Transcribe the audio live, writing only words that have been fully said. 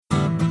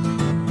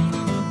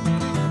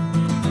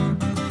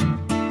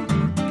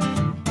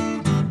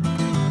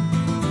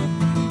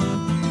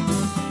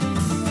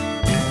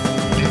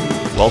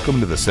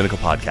Welcome to the Sinica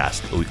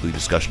Podcast, a weekly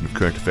discussion of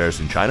current affairs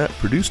in China,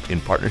 produced in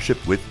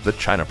partnership with the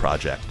China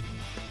Project.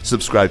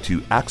 Subscribe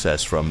to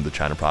Access from the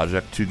China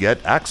Project to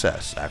get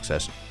access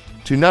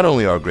to not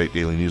only our great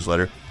daily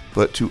newsletter,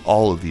 but to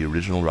all of the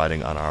original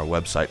writing on our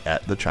website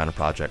at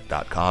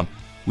thechinaproject.com.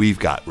 We've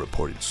got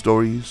reported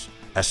stories,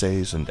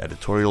 essays and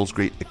editorials,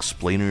 great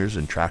explainers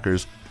and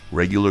trackers,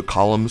 regular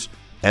columns,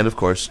 and of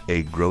course,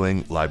 a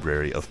growing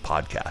library of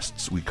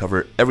podcasts. We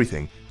cover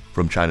everything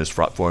from China's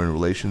fraught foreign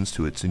relations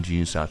to its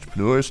ingenious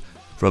entrepreneurs,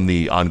 from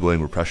the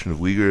ongoing repression of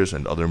Uyghurs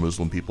and other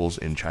Muslim peoples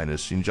in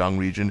China's Xinjiang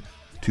region,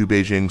 to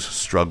Beijing's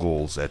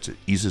struggles as it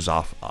eases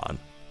off on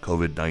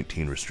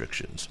COVID-19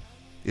 restrictions.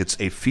 It's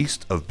a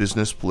feast of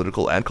business,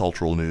 political, and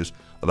cultural news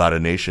about a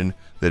nation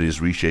that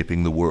is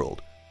reshaping the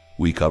world.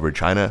 We cover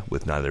China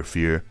with neither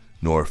fear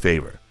nor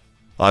favor.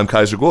 I'm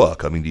Kaiser Kuo,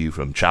 coming to you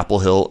from Chapel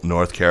Hill,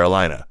 North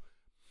Carolina.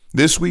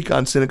 This week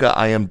on Sinica,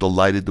 I am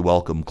delighted to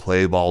welcome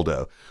Clay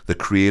Baldo, the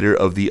creator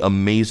of the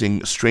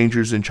amazing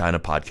Strangers in China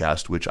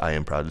podcast, which I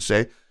am proud to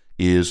say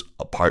is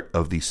a part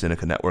of the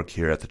Sinica network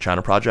here at the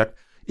China Project.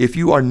 If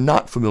you are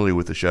not familiar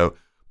with the show,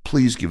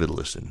 please give it a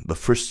listen. The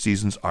first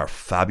seasons are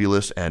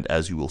fabulous, and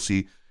as you will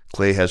see,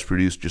 Clay has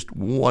produced just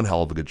one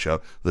hell of a good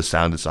show. The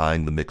sound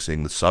design, the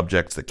mixing, the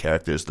subjects, the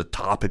characters, the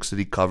topics that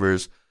he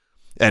covers,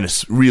 and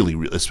it's really,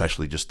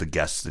 especially just the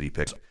guests that he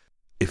picks.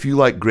 If you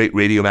like great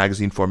radio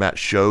magazine format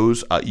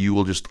shows, you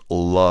will just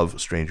love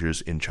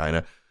Strangers in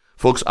China.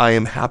 Folks, I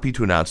am happy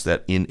to announce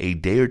that in a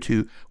day or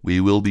two,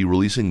 we will be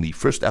releasing the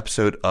first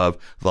episode of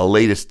the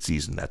latest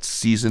season. That's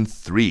season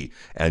 3,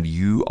 and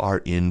you are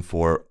in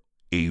for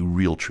a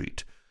real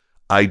treat.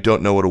 I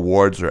don't know what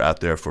awards are out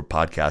there for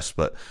podcasts,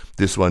 but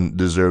this one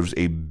deserves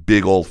a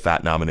big old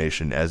fat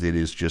nomination, as it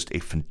is just a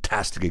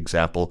fantastic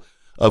example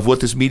of what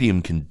this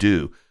medium can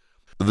do.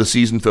 The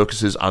season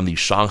focuses on the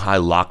Shanghai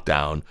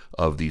lockdown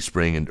of the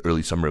spring and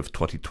early summer of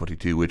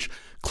 2022, which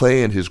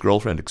Clay and his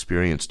girlfriend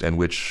experienced and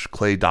which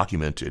Clay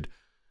documented.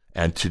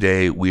 And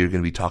today we are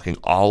going to be talking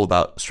all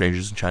about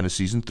Strangers in China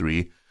Season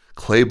 3.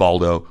 Clay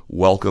Baldo,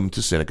 welcome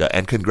to Sinica,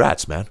 and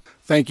congrats, man.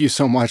 Thank you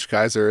so much,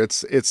 Kaiser.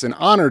 It's an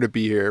honor to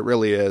be here. It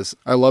really is.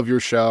 I love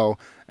your show,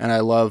 and I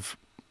love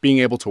being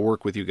able to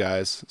work with you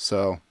guys.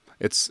 So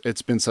it's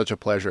been such a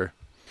pleasure.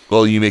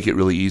 Well, you make it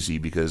really easy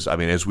because, I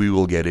mean, as we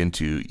will get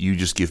into, you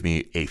just give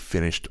me a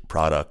finished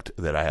product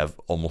that I have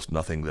almost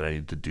nothing that I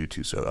need to do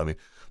to. So, I mean,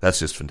 that's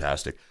just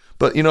fantastic.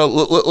 But, you know,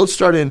 let's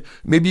start in.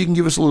 Maybe you can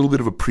give us a little bit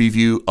of a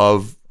preview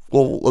of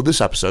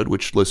this episode,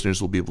 which listeners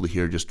will be able to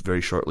hear just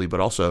very shortly, but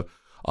also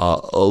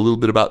a little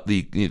bit about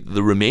the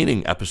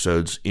remaining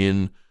episodes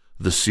in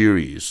the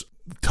series.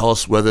 Tell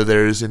us whether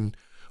there is an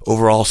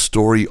overall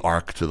story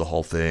arc to the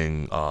whole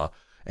thing,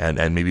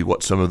 and maybe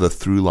what some of the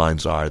through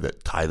lines are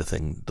that tie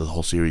the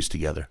whole series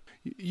together.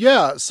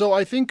 Yeah, so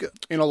I think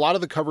in a lot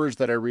of the coverage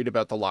that I read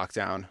about the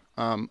lockdown,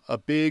 a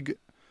big,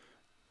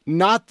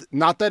 not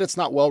that it's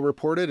not well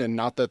reported and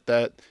not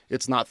that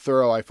it's not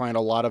thorough. I find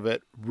a lot of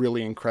it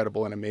really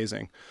incredible and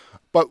amazing.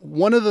 But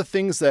one of the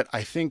things that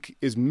I think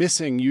is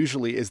missing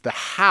usually is the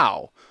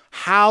how.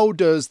 How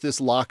does this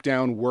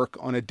lockdown work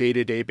on a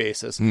day-to-day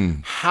basis?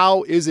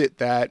 How is it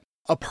that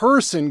a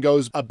person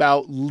goes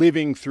about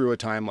living through a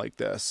time like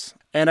this?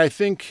 And I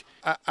think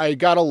I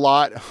got a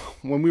lot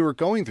when we were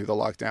going through the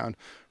lockdown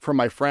from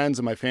my friends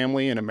and my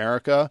family in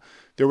America.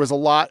 There was a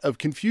lot of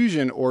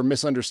confusion or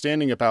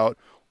misunderstanding about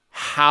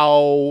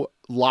how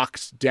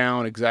locked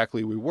down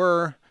exactly we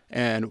were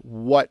and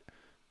what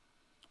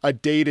a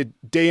day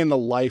in the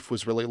life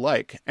was really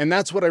like. And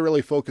that's what I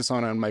really focus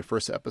on my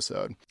first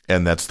episode.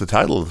 And that's the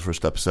title of the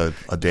first episode,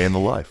 A Day in the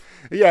Life.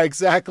 Yeah,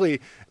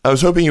 exactly. I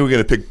was hoping you were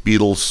going to pick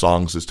Beatles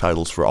songs as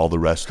titles for all the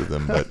rest of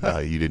them,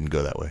 but you didn't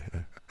go that way.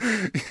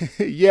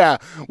 Yeah.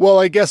 Well,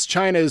 I guess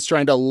China is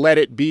trying to let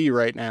it be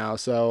right now.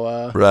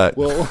 So right.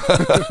 We'll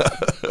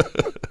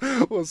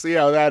see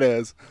how that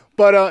is.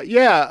 But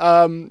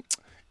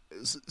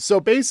so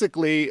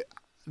basically,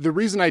 the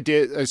reason I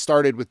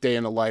started with Day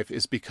in the Life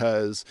is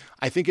because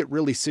I think it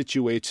really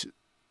situates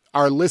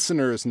our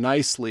listeners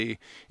nicely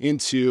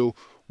into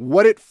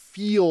what it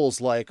feels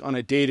like on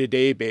a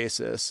day-to-day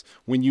basis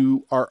when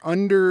you're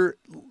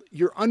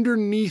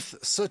underneath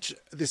such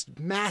this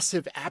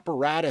massive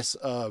apparatus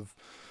of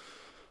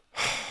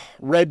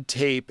red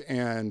tape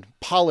and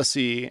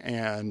policy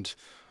and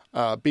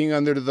being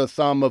under the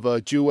thumb of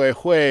a Zhuwei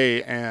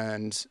Hui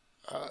and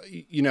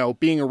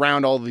being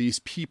around all these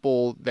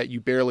people that you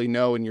barely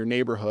know in your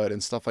neighborhood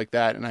and stuff like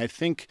that. And I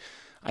think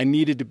I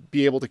needed to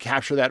be able to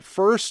capture that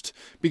first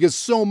because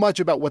so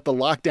much about what the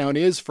lockdown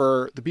is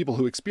for the people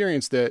who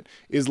experienced it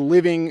is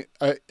living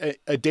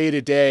a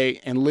day-to-day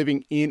and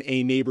living in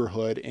a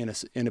neighborhood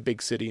in a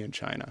big city in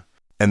China.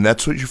 And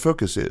that's what your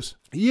focus is.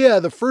 Yeah,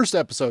 the first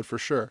episode for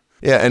sure.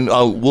 Yeah, and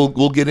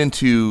we'll get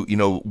into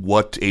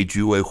what a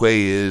Zhuwei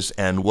Hui is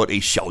and what a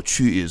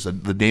xiaoqu is,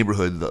 the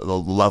neighborhood, the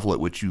level at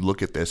which you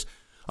look at this.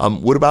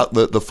 What about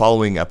the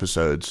following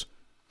episodes,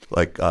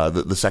 like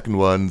the second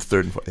one,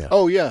 third, and fourth? Yeah.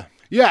 Oh yeah,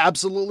 Yeah,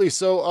 absolutely.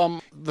 So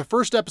the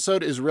first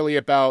episode is really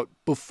about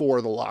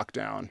before the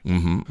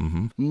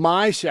lockdown.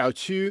 My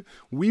Xiaoqu,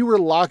 we were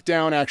locked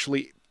down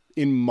actually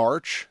in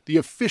March. The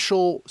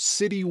official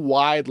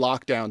citywide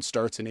lockdown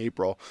starts in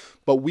April,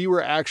 but we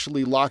were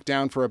actually locked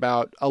down for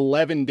about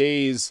 11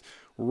 days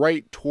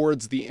right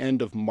towards the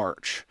end of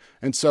March.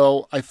 And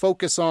so I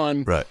focus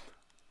on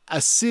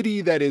a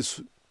city that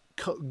is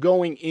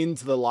going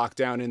into the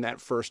lockdown in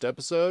that first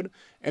episode.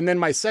 And then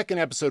my second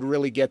episode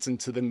really gets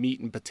into the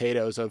meat and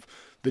potatoes of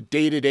the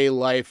day-to-day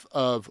life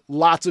of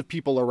lots of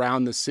people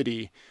around the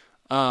city.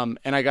 And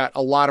I got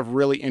a lot of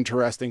really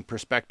interesting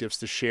perspectives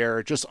to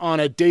share just on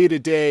a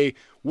day-to-day,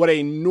 what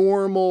a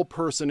normal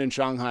person in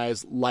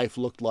Shanghai's life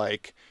looked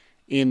like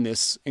in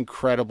this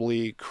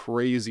incredibly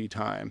crazy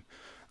time.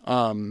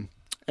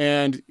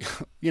 And,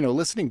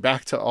 listening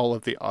back to all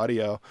of the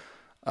audio,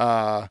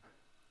 the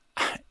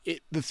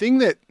thing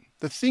that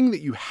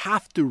you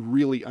have to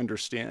really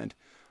understand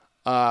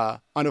on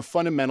a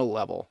fundamental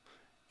level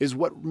is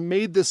what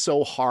made this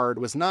so hard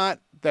was not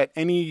that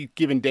any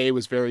given day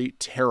was very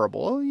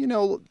terrible.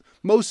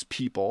 Most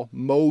people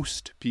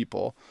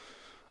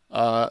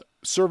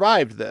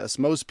survived this.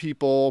 Most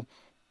people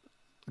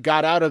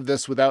got out of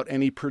this without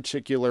any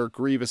particular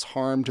grievous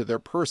harm to their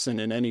person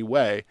in any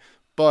way.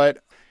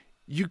 But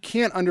you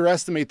can't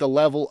underestimate the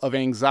level of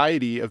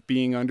anxiety of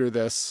being under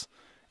this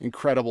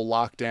incredible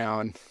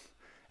lockdown.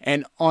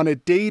 And on a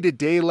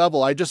day-to-day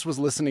level, I just was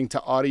listening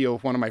to audio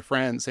of one of my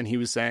friends, and he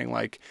was saying,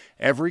 like,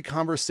 every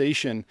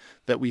conversation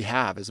that we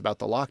have is about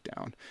the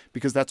lockdown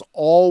because that's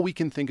all we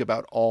can think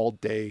about all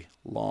day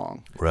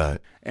long. Right.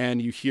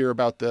 And you hear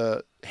about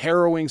the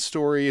harrowing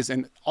stories,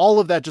 and all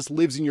of that just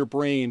lives in your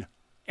brain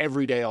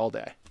every day, all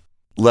day.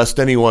 Lest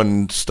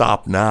anyone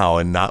stop now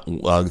and not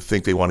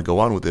think they want to go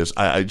on with this,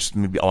 I just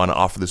maybe I want to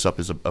offer this up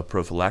as a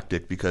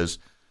prophylactic because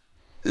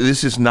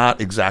this is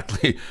not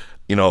exactly,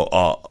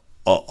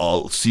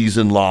 a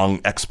season-long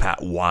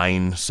expat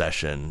wine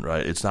session,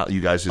 right? It's not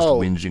you guys just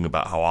whinging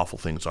about how awful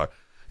things are.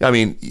 I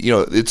mean,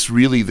 it's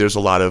really, there's a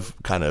lot of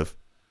kind of,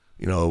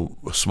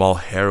 small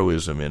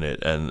heroism in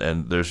it.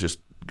 And there's just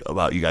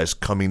about you guys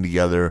coming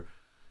together.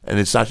 And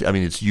it's not,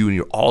 it's you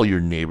and all your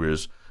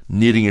neighbors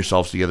knitting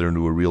yourselves together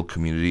into a real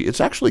community. It's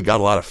actually got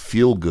a lot of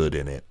feel good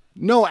in it.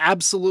 No,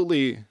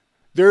 absolutely.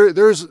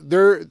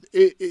 You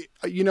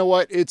know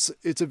what? It's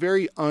a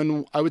very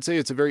I would say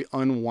it's a very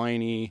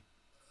unwhiney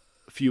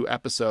few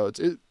episodes.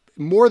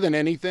 More than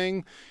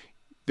anything,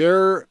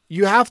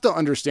 you have to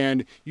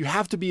understand, you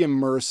have to be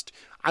immersed.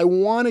 I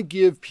want to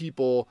give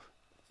people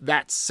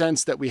that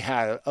sense that we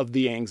had of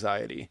the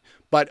anxiety,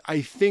 but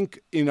I think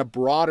in a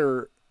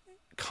broader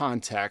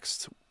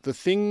context, the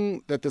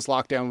thing that this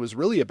lockdown was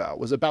really about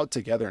was about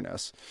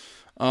togetherness.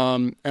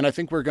 And I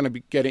think we're going to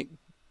be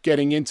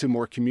getting into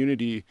more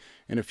community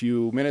in a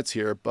few minutes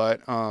here,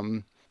 but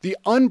the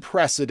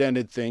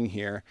unprecedented thing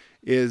here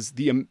is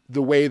the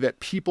way that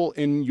people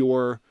in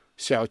your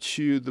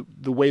Xiaoqu,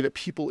 the way that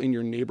people in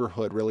your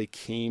neighborhood really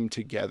came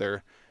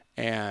together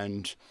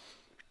and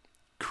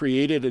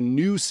created a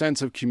new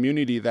sense of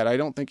community that I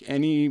don't think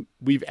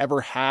we've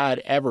ever had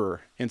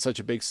in such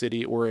a big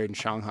city or in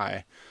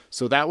Shanghai.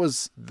 So that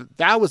was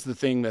the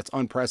thing that's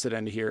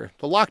unprecedented here.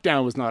 The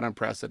lockdown was not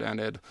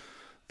unprecedented.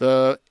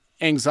 The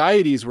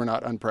anxieties were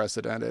not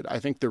unprecedented. I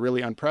think the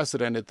really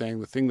unprecedented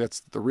thing, the thing that's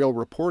the real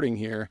reporting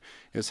here,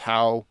 is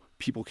how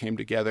people came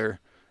together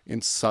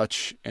in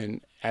such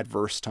an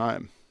adverse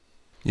time.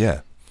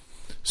 Yeah.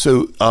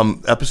 So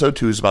episode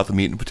 2 is about the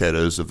meat and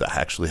potatoes of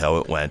actually how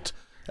it went.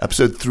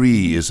 Episode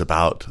 3 is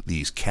about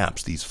these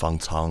camps, these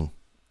fangcang.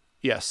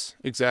 Yes,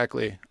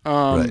 exactly.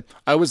 Right.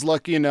 I was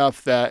lucky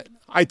enough that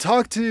I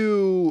talked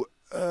to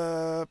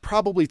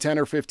probably 10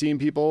 or 15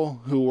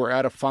 people who were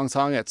at a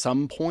fangcang at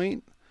some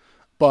point.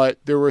 But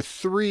there were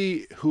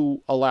 3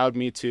 who allowed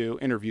me to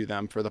interview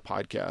them for the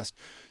podcast,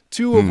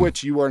 2 of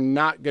which you are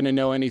not going to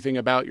know anything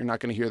about. You're not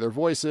going to hear their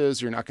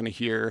voices. You're going to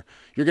hear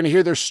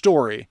their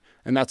story,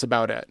 and that's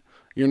about it.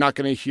 You're not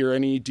going to hear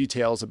any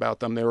details about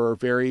them. They were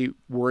very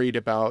worried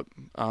about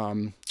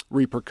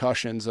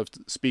repercussions of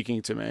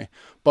speaking to me.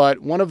 But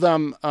one of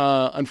them,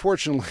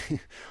 unfortunately,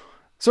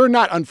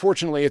 not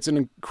unfortunately, it's an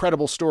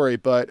incredible story,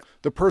 but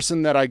the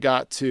person that I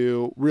got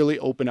to really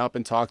open up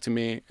and talk to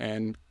me,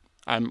 and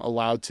I'm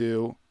allowed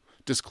to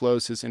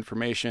disclose his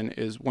information,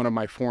 is one of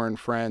my foreign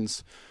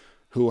friends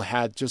who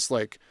had just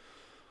like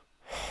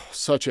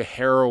such a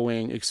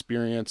harrowing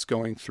experience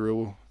going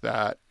through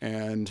that.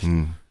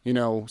 And,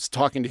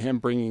 talking to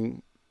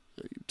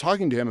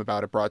him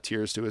about it brought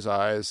tears to his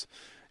eyes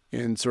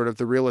in sort of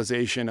the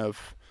realization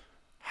of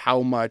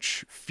how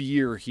much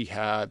fear he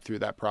had through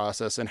that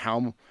process and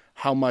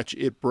how much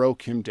it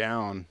broke him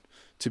down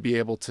to be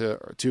able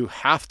to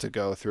have to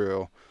go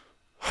through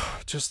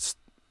just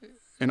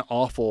an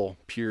awful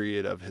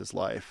period of his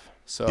life.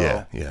 So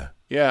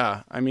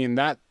yeah. I mean,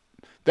 that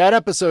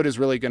episode is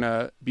really going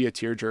to be a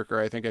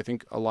tearjerker. I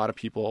think a lot of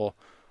people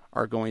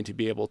are going to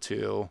be able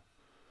to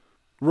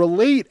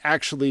relate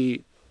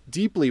actually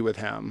deeply with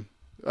him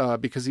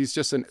because he's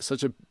just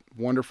such a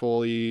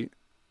wonderfully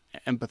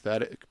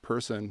empathetic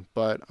person.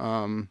 But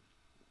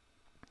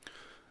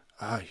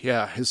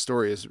Yeah, his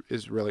story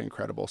is really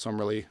incredible. So I'm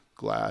really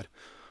glad.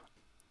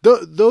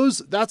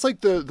 That's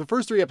like the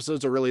first three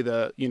episodes are really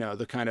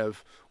the kind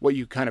of what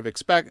you kind of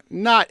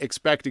not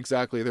expect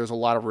exactly. There's a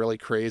lot of really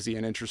crazy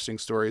and interesting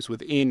stories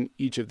within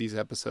each of these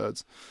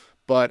episodes.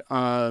 But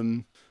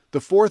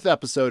the fourth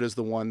episode is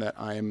the one that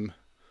I'm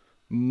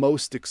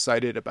most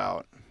excited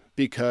about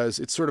because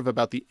it's sort of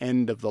about the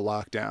end of the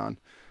lockdown.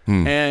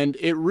 And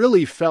it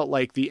really felt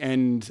like the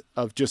end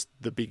of just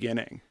the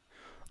beginning.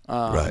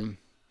 Right.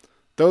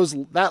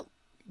 That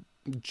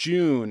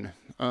June,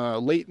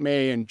 late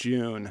May and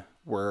June,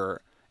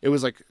 where it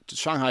was like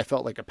Shanghai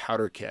felt like a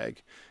powder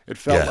keg. It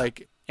felt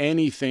like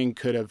anything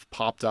could have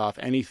popped off.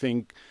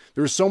 Anything.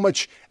 There was so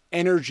much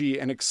energy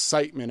and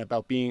excitement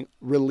about being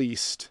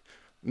released.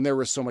 And there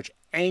was so much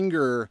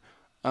anger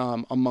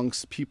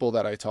amongst people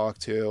that I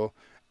talked to.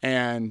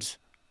 And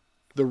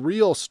the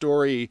real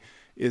story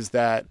is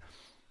that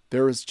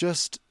there was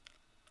just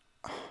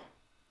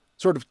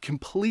sort of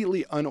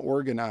completely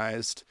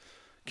unorganized,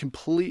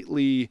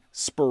 completely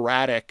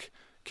sporadic,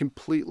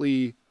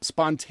 completely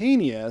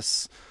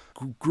spontaneous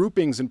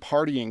groupings and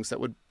partyings that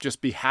would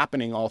just be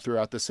happening all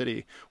throughout the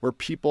city, where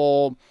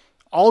people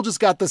all just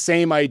got the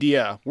same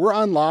idea. We're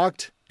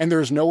unlocked and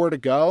there's nowhere to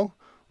go.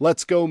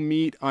 Let's go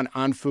meet on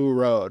Anfu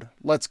Road.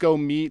 Let's go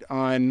meet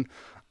on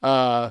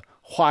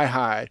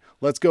Huaihai.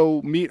 Let's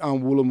go meet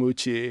on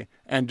Wulamuchi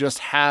and just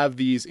have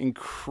these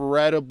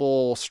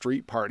incredible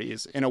street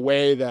parties in a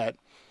way that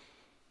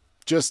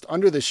just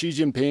under the Xi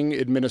Jinping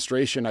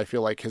administration, I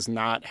feel like has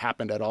not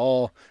happened at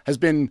all. Has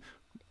been,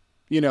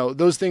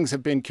 those things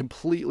have been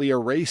completely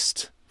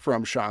erased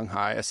from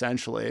Shanghai,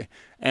 essentially.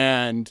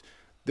 And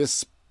this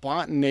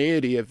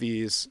spontaneity of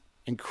these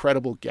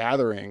incredible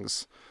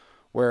gatherings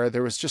where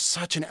there was just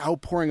such an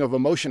outpouring of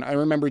emotion. I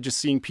remember just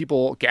seeing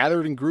people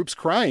gathered in groups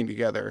crying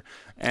together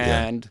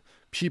and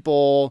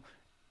people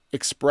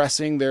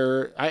expressing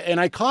and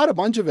I caught a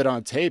bunch of it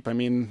on tape. I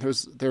mean,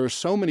 there were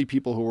so many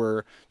people who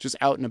were just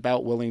out and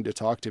about willing to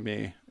talk to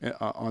me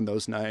on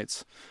those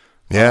nights.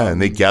 Yeah,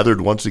 and they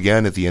gathered once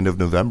again at the end of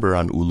November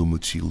on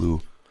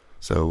Ulumochi-lu.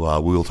 So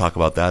we will talk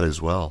about that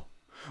as well.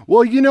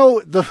 Well,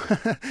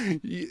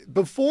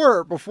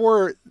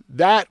 before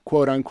that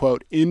quote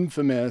unquote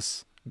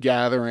infamous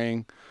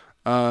gathering,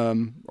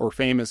 or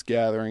famous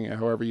gathering,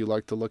 however you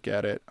like to look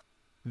at it,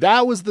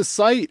 that was the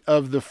site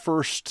of the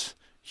first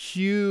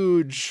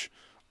huge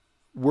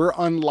 "We're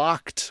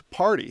Unlocked"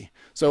 party.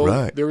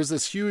 So there was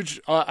this huge,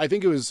 I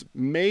think it was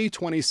May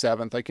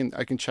 27th.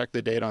 I can check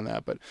the date on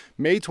that, but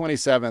May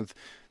 27th,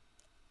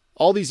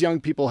 all these young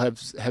people have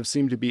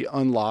seemed to be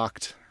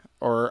unlocked.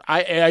 Or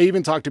I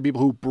even talked to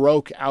people who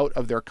broke out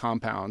of their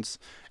compounds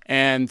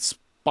and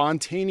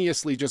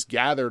spontaneously just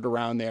gathered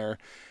around there.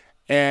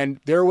 And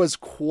there was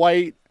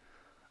quite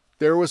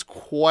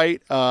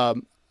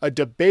a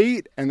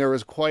debate, and there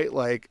was quite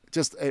like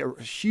just a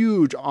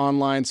huge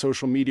online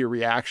social media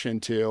reaction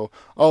to,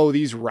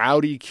 these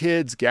rowdy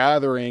kids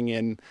gathering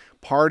and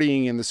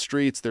partying in the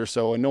streets, they're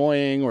so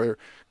annoying, or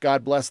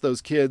God bless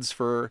those kids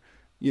for,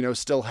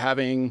 still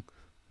having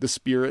the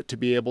spirit to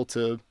be able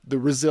to, the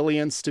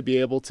resilience to be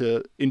able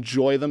to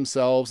enjoy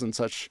themselves in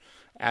such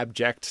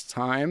abject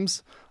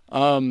times.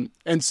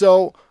 And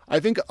so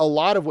I think a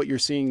lot of what you're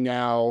seeing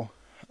now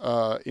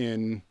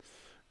in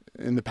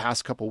the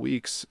past couple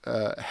weeks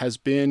has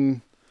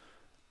been,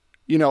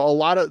 a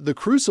lot of the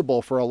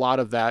crucible for a lot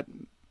of that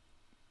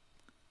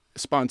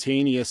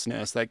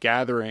spontaneousness, that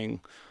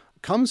gathering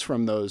comes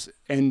from those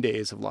end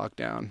days of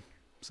lockdown.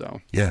 So,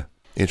 yeah,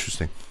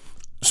 interesting.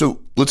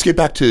 So let's get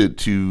back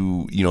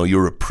to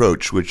your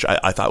approach, which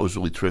I thought was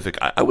really terrific.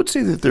 I would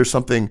say that there's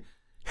something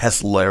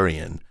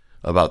Heslerian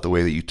about the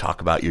way that you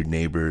talk about your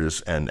neighbors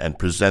and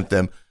present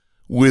them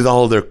with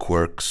all of their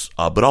quirks,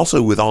 but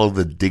also with all of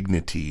the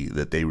dignity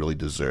that they really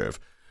deserve.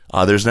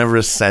 There's never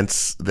a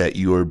sense that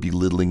you're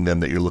belittling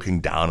them, that you're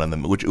looking down on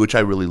them, which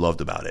I really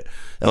loved about it.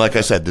 And like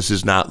I said, this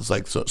is not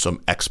like some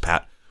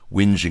expat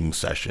whinging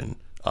session.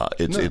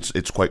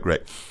 It's quite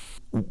great.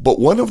 But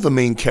one of the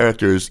main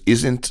characters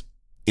isn't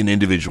an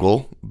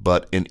individual,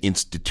 but an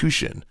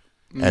institution.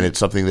 And it's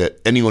something that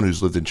anyone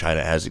who's lived in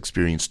China has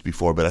experienced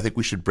before. But I think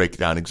we should break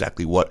down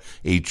exactly what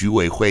a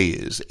Juweihui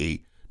is,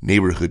 a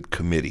neighborhood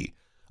committee.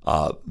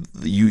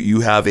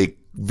 You have a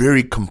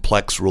very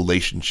complex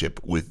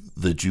relationship with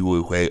the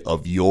Juweihui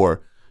of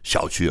your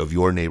xiaoqu, of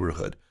your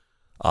neighborhood.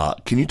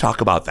 Can you talk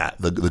about that,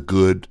 the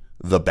good,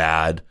 the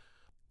bad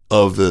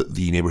of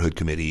the neighborhood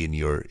committee in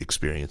your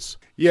experience?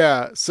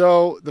 Yeah.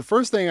 So the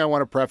first thing I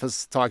want to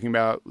preface talking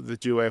about the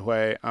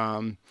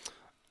Juweihui,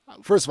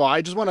 first of all,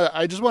 I just want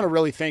to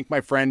really thank my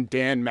friend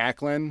Dan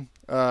Macklin,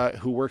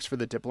 who works for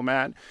The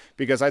Diplomat,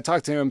 because I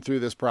talked to him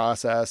through this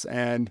process,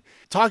 and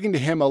talking to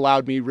him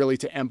allowed me really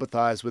to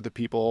empathize with the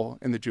people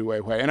in the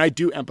Juweihui, and I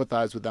do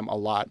empathize with them a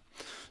lot.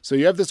 So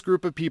you have this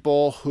group of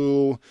people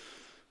who,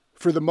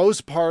 for the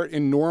most part,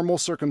 in normal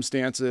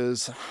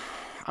circumstances,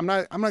 I'm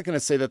not going to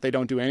say that they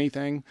don't do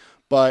anything,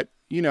 but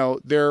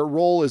their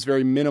role is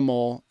very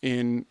minimal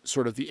in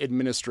sort of the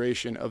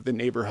administration of the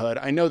neighborhood.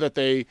 I know that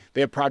they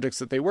have projects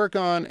that they work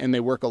on, and they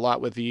work a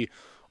lot with the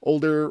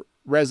older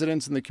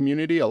residents in the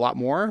community a lot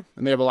more,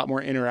 and they have a lot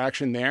more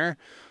interaction there.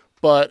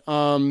 But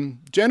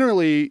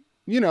generally,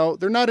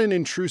 they're not an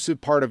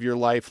intrusive part of your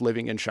life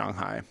living in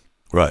Shanghai.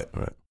 Right.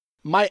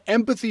 My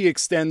empathy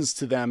extends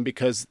to them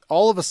because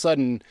all of a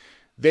sudden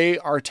they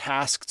are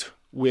tasked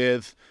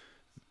with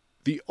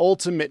the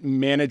ultimate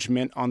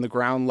management on the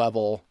ground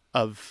level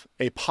of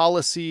a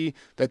policy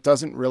that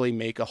doesn't really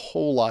make a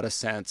whole lot of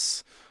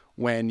sense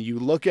when you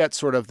look at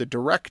sort of the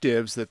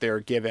directives that they're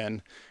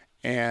given,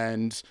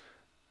 and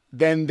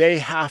then they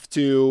have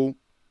to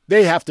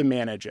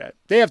manage it.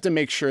 They have to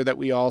make sure that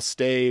we all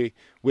stay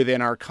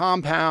within our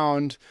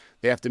compound.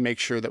 They have to make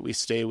sure that we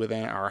stay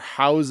within our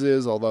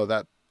houses, although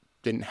that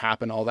didn't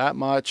happen all that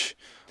much.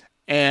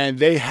 And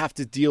they have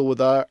to deal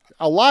with a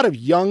lot of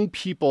young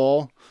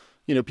people,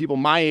 people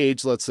my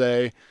age, let's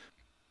say,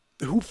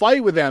 who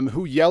fight with them,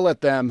 who yell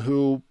at them,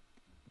 who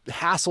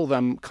hassle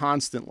them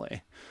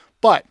constantly.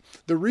 But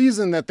the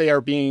reason that they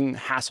are being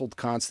hassled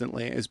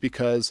constantly is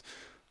because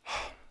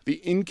the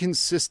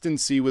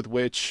inconsistency with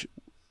which,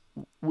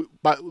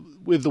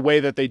 with the way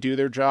that they do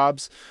their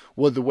jobs,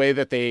 with the way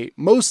that they,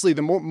 mostly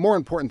the more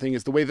important thing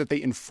is the way that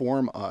they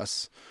inform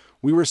us.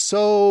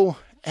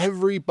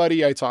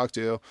 Everybody I talked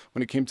to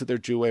when it came to their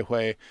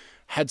Juweihui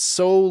had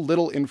so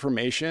little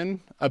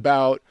information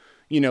about,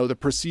 the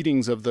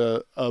proceedings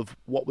of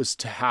what was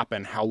to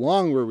happen. How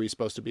long were we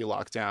supposed to be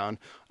locked down?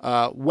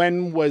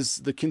 When was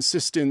the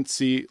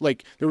consistency?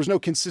 Like, there was no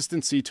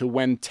consistency to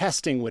when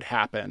testing would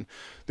happen.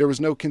 There was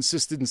no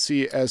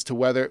consistency as to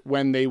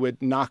when they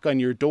would knock on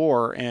your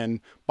door and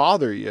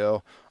bother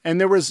you. And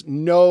there was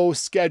no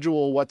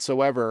schedule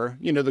whatsoever.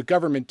 The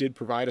government did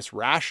provide us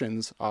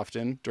rations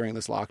often during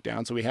this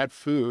lockdown. So we had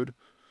food.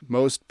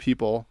 Most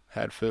people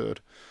had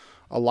food.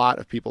 A lot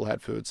of people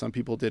had food. Some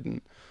people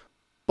didn't.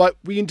 But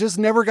we just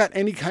never got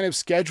any kind of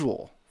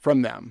schedule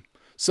from them.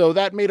 So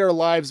that made our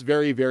lives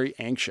very, very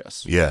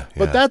anxious. Yeah.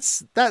 But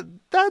that's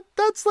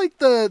like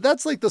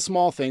the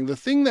small thing. The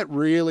thing that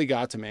really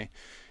got to me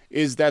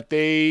is that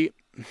they,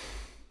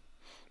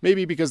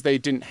 maybe because they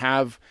didn't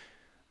have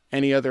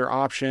any other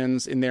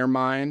options in their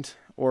mind,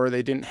 or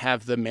they didn't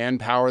have the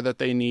manpower that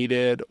they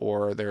needed,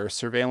 or their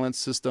surveillance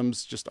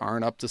systems just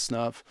aren't up to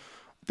snuff,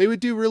 they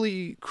would do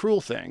really cruel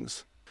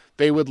things.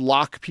 They would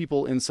lock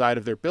people inside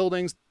of their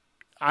buildings.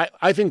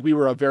 I think we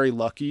were a very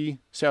lucky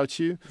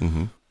Xiaoqu.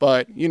 Mm-hmm.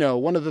 But,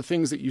 one of the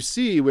things that you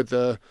see with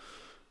the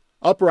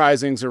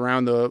uprisings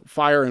around the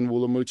fire in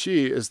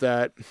Wulamuchi is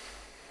that,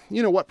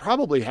 what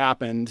probably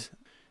happened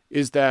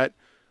is that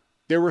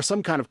there were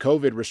some kind of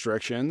COVID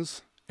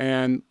restrictions,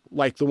 and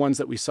like the ones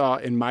that we saw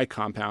in my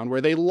compound,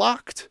 where they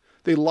locked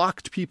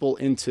people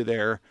into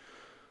their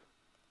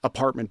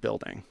apartment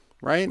building,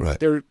 right?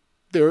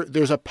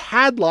 There's a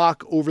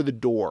padlock over the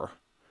door,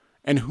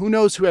 and who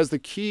knows who has the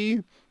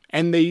key.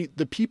 And the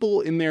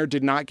people in there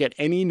did not get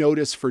any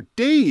notice for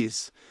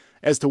days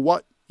as to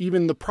what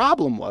even the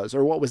problem was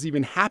or what was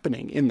even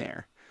happening in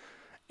there.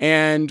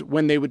 And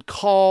when they would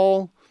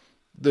call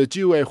the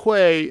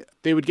Juweihui,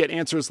 they would get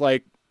answers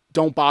like,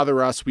 "Don't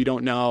bother us. We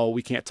don't know.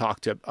 We can't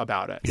talk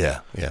about it."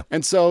 Yeah.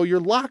 And so you're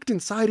locked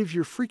inside of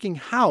your freaking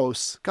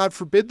house. God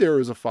forbid there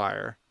was a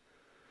fire.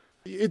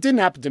 It didn't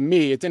happen to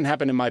me. It didn't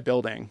happen in my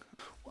building.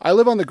 I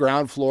live on the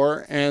ground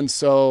floor, and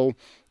so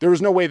there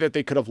was no way that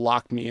they could have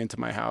locked me into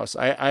my house.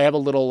 I have a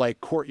little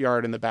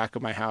courtyard in the back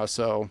of my house,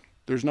 so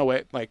there's no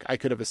way I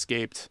could have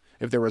escaped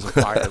if there was a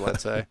fire,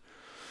 let's say.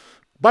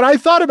 But I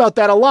thought about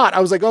that a lot. I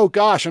was like, oh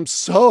gosh, I'm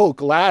so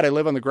glad I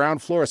live on the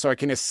ground floor so I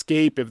can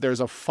escape if there's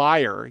a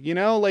fire.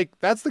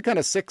 That's the kind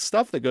of sick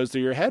stuff that goes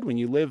through your head when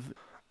you live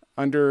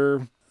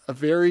under a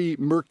very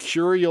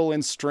mercurial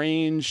and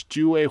strange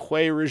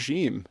Juweihui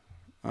regime.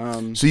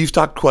 So you've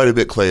talked quite a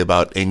bit, Clay,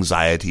 about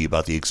anxiety,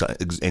 about the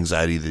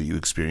anxiety that you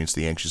experience,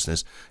 the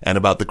anxiousness, and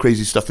about the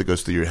crazy stuff that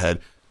goes through your head.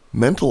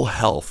 Mental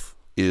health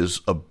is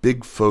a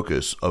big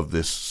focus of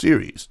this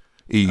series.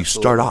 You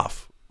Absolutely. Start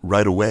off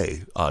right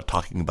away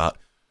talking about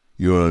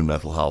your own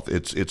mental health.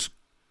 It's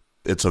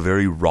a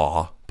very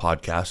raw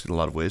podcast in a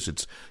lot of ways.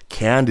 It's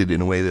candid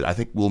in a way that I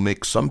think will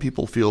make some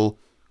people feel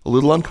a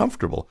little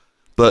uncomfortable.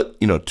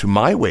 But, to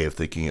my way of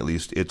thinking, at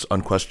least, it's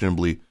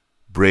unquestionably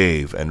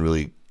brave and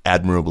really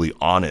admirably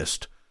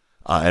honest.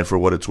 And for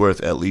what it's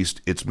worth, at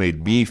least it's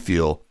made me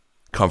feel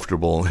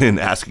comfortable in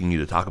asking you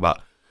to talk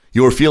about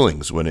your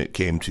feelings when it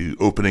came to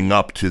opening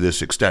up to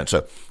this extent.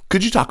 So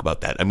could you talk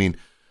about that? I mean,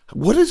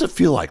 what does it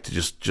feel like to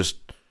just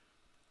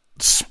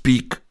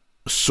speak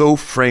so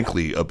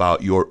frankly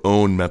about your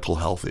own mental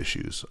health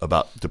issues,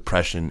 about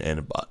depression and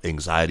about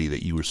anxiety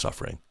that you were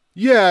suffering?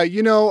 Yeah,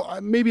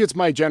 maybe it's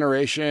my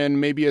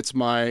generation, maybe it's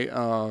my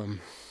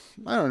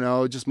I don't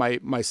know, just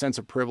my sense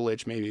of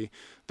privilege, maybe,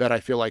 that I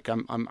feel like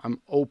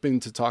I'm open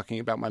to talking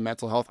about my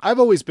mental health. I've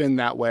always been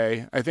that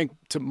way. I think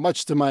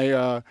much to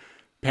my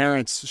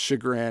parents'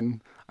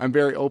 chagrin, I'm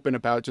very open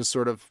about just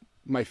sort of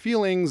my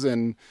feelings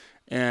and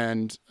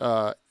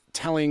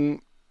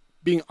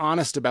being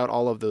honest about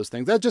all of those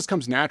things. That just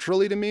comes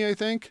naturally to me, I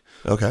think.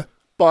 Okay.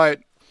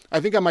 But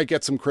I think I might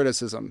get some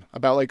criticism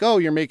about oh,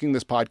 you're making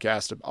this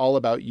podcast all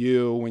about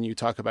you when you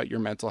talk about your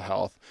mental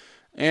health.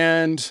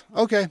 And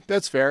okay,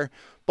 that's fair.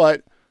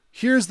 But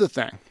here's the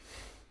thing.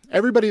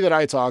 Everybody that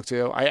I talked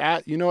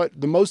to, you know what?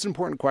 The most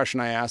important question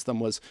I asked them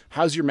was,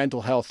 how's your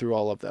mental health through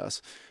all of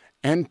this?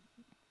 And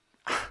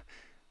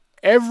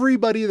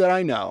everybody that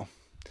I know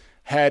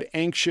had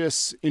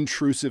anxious,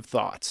 intrusive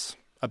thoughts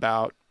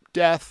about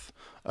death,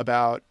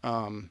 about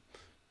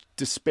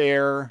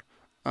despair,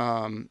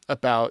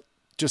 about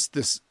just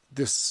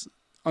this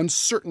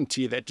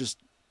uncertainty that just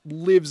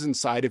lives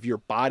inside of your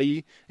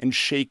body and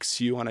shakes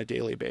you on a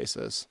daily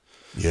basis.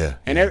 Yeah.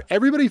 And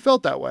everybody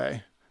felt that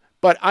way.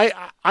 But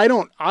I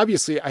don't,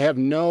 obviously I have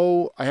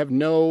no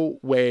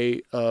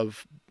way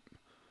of,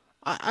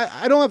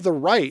 I don't have the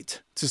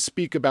right to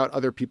speak about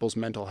other people's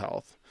mental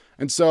health.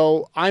 And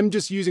so I'm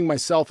just using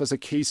myself as a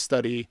case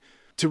study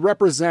to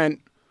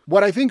represent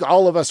what I think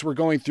all of us were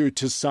going through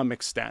to some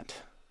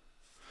extent.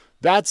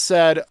 That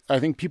said, I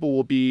think people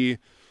will be,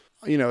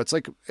 it's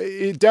like,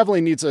 it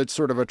definitely needs a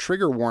sort of a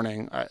trigger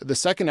warning. The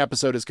second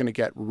episode is going to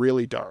get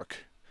really dark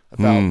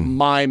about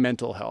my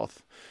mental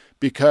health,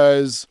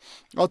 because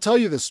I'll tell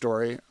you this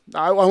story.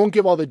 I won't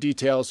give all the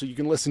details, so you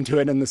can listen to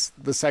it in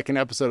the second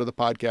episode of the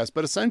podcast.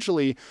 But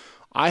essentially,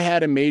 I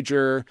had a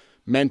major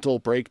mental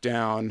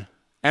breakdown,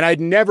 and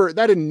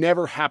that had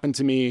never happened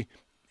to me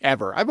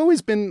ever. I've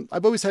always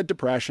had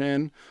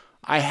depression.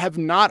 I have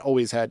not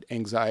always had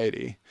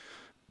anxiety,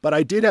 but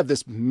I did have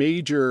this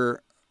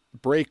major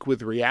break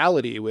with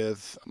reality,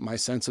 with my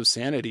sense of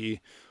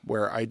sanity,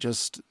 where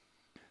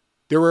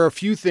there were a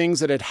few things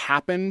that had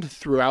happened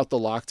throughout the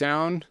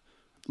lockdown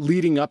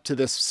leading up to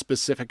this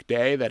specific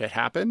day that it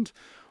happened,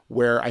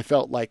 where I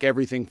felt like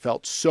everything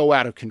felt so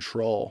out of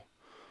control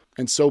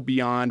and so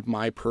beyond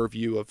my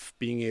purview of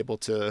being able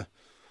to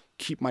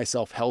keep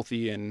myself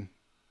healthy and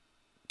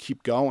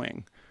keep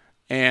going.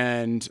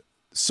 And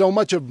so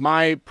much of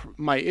my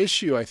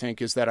issue, I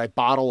think, is that I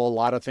bottle a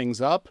lot of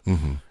things up.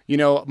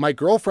 Mm-hmm. My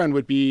girlfriend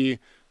would be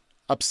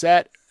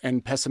upset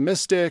and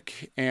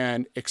pessimistic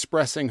and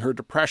expressing her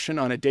depression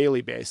on a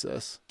daily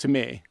basis to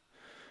me.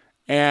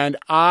 And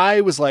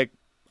I was like,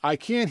 I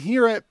can't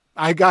hear it.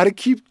 I got to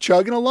keep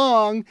chugging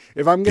along.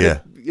 If I'm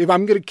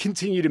going to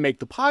continue to make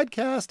the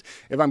podcast,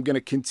 if I'm going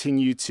to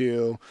continue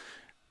to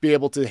be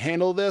able to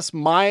handle this,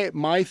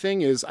 my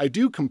thing is I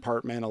do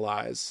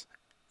compartmentalize.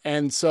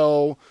 And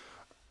so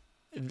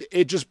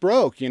it just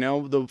broke,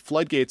 the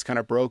floodgates kind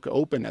of broke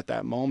open at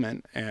that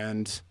moment.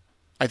 And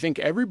I think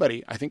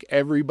everybody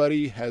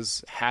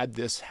has had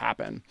this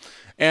happen.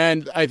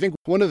 And I think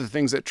one of the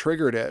things that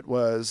triggered it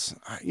was,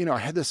 I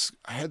had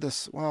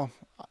this, well,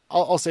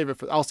 I'll save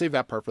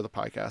that part for the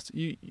podcast.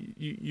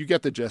 You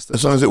get the gist.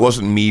 As long as it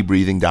wasn't me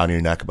breathing down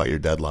your neck about your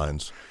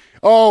deadlines.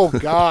 Oh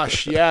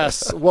gosh,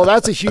 yes. Well,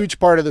 that's a huge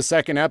part of the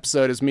second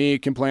episode, is me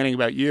complaining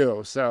about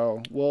you.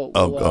 So we'll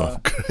no,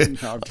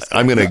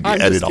 I'm going to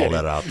edit all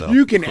that out, though.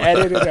 You can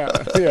edit it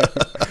out.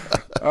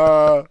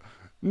 Yeah.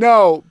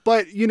 No,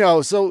 but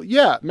so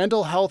yeah,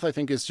 mental health, I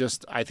think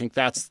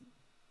that's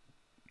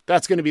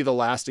going to be the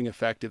lasting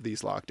effect of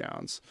these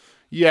lockdowns.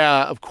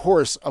 Yeah, of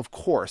course.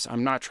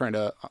 I'm not trying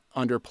to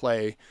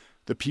underplay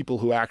the people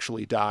who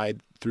actually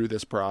died through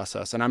this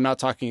process. And I'm not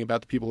talking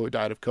about the people who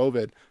died of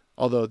COVID,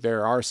 although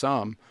there are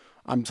some.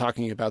 I'm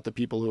talking about the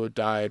people who had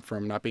died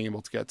from not being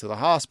able to get to the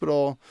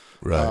hospital,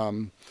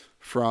 right.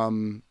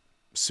 From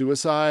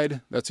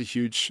suicide. That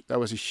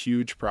was a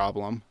huge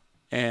problem.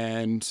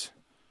 And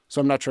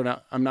so I'm not trying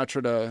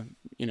to,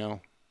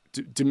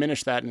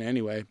 diminish that in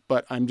any way,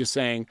 but I'm just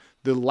saying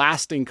the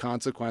lasting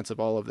consequence of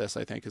all of this,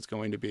 I think, is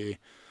going to be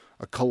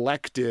a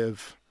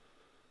collective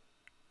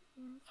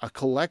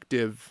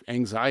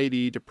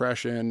anxiety,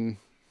 depression,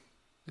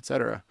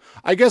 etc.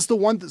 I guess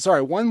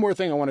one more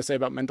thing I want to say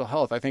about mental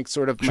health. I think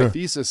sort of Sure.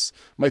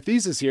 my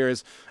thesis here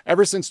is,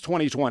 ever since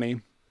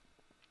 2020,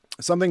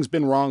 something's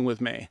been wrong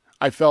with me.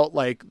 I felt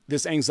like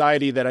this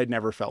anxiety that I'd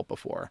never felt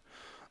before,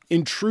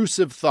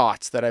 intrusive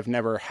thoughts that I've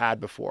never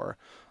had before.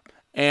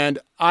 And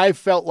I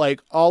felt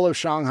like all of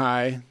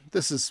Shanghai,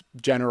 this is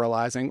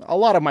generalizing, a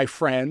lot of my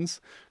friends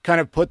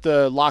kind of put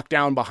the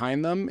lockdown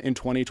behind them in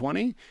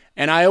 2020.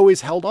 And I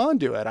always held on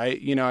to it.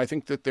 I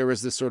think that there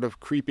was this sort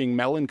of creeping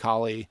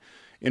melancholy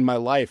in my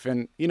life.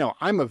 And,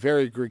 I'm a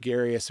very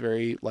gregarious,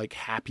 very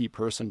happy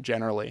person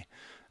generally.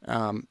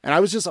 And I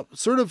was just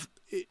sort of,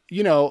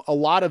 a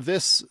lot of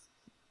this,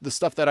 the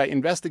stuff that I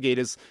investigate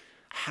is,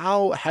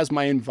 how has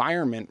my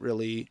environment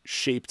really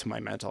shaped my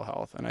mental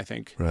health? And I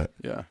think, right.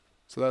 Yeah.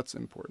 So that's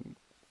important.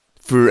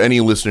 For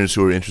any listeners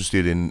who are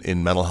interested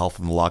in mental health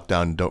and the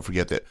lockdown, don't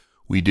forget that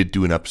we did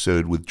do an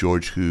episode with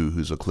George Hu,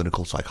 who's a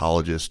clinical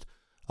psychologist,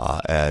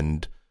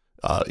 and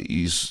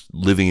he's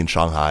living in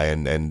Shanghai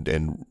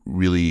and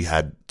really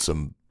had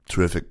some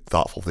terrific,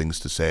 thoughtful things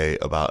to say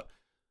about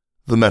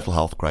the mental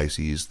health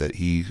crises that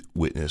he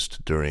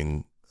witnessed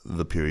during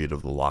the period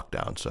of the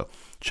lockdown. So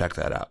check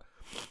that out.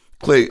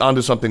 Clay, on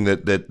to something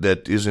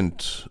that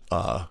isn't,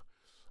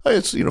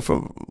 it's,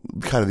 from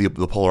kind of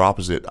the polar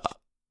opposite.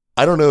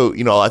 I don't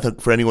know, I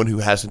think for anyone who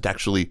hasn't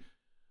actually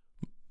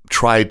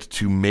tried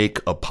to make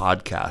a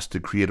podcast, to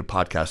create a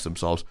podcast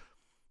themselves,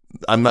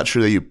 I'm not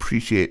sure that you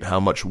appreciate how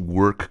much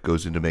work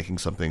goes into making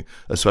something,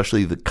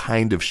 especially the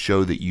kind of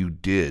show that you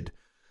did.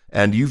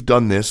 And you've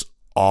done this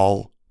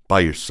all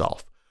by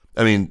yourself.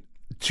 I mean,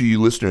 to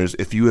you listeners,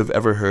 if you have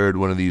ever heard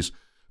one of these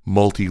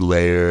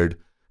multi-layered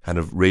kind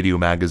of radio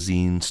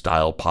magazine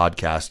style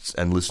podcasts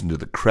and listen to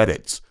the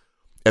credits,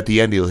 at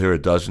the end you'll hear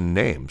a dozen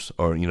names,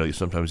 or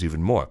sometimes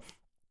even more.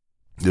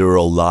 There are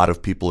a lot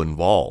of people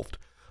involved.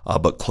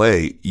 But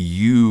Clay,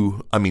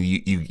 you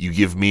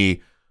give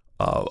me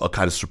a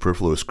kind of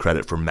superfluous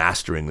credit for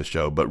mastering the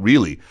show, but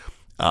really,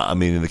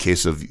 in the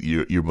case of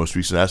your most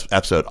recent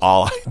episode,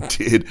 all I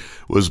did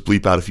was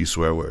bleep out a few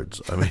swear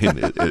words. I mean,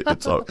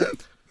 it's all.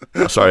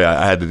 Sorry,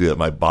 I had to do that.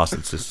 My boss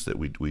insists that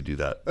we do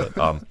that.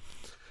 But,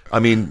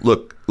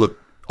 look,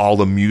 all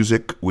the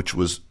music, which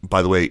was,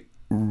 by the way,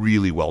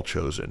 really well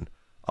chosen.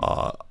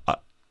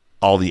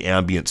 All the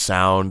ambient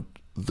sound,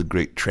 the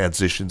great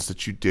transitions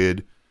that you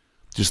did,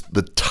 just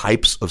the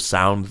types of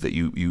sound that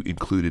you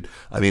included.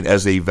 I mean,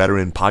 as a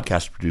veteran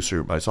podcast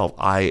producer myself,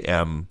 I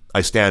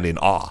stand in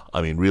awe.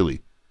 I mean,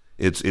 really,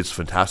 it's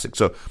fantastic.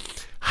 So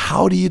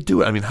how do you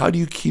do it? I mean, how do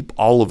you keep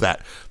all of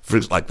that,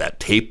 like that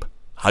tape?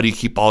 How do you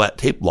keep all that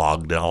tape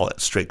logged and all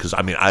that straight? Because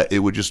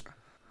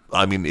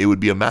it would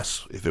be a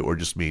mess if it were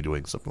just me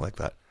doing something like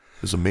that.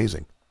 It's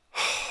amazing.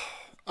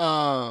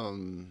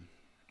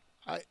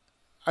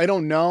 I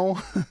don't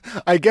know.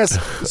 I guess.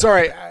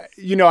 Sorry,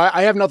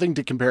 I have nothing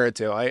to compare it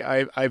to.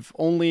 I've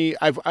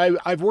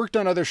worked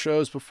on other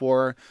shows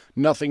before.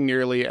 Nothing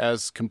nearly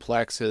as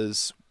complex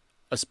as,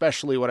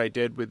 especially what I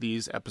did with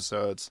these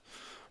episodes.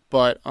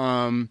 But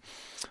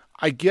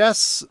I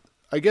guess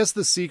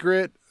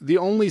the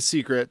only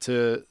secret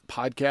to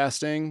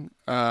podcasting,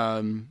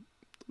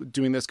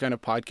 doing this kind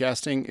of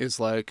podcasting, is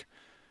like,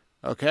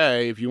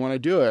 okay, if you want to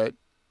do it,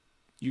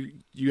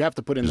 you have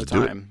to put in the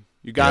time.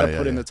 You got to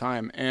put in the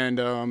time. And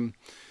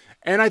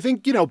I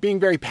think, being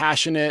very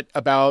passionate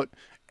about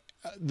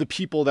the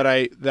people that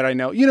I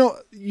know,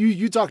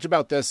 you talked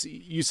about this.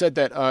 You said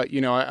that,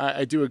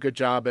 I do a good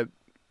job at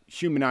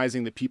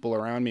humanizing the people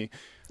around me.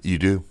 You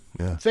do.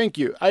 Yeah. Thank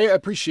you. I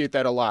appreciate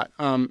that a lot.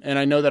 And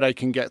I know that I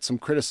can get some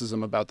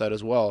criticism about that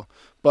as well.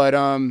 But,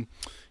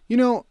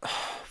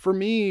 for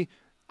me,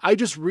 I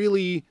just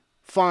really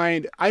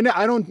find, I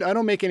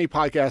don't make any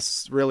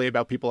podcasts really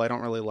about people I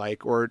don't really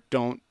like or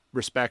don't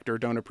respect or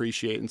don't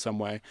appreciate in some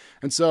way.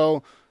 And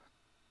so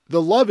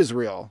the love is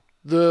real.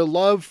 The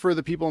love for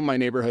the people in my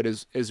neighborhood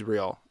is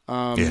real.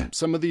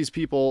 Some of these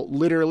people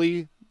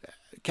literally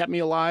kept me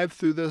alive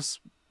through this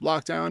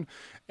lockdown.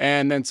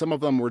 And then some of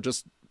them were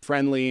just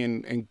friendly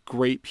and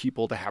great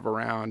people to have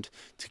around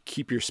to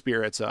keep your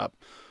spirits up.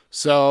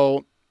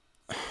 So,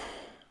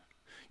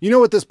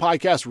 what this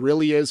podcast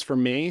really is for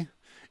me?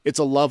 It's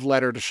a love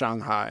letter to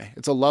Shanghai.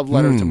 It's a love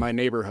letter to my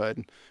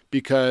neighborhood,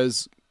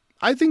 because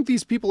I think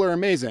these people are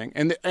amazing.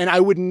 And I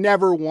would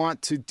never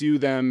want to do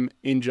them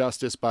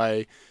injustice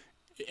by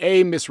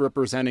A,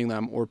 misrepresenting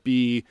them, or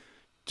B,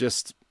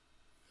 just,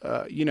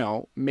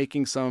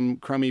 making some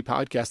crummy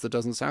podcast that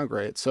doesn't sound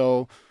great.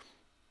 So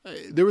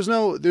there's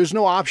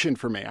no option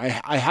for me.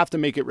 I have to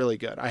make it really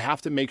good. I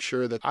have to make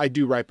sure that I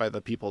do right by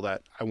the people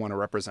that I want to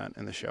represent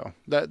in the show.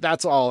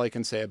 That's all I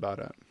can say about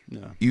it.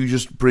 Yeah. You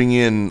just bring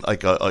in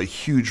like a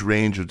huge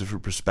range of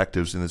different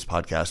perspectives in this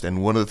podcast.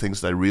 And one of the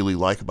things that I really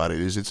like about it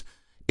is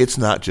it's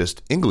not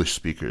just English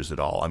speakers at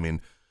all. I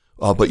mean,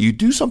 but you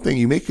do something,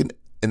 you make an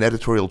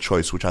editorial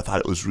choice, which I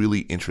thought it was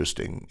really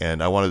interesting.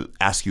 And I want to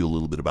ask you a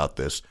little bit about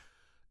this.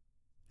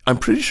 I'm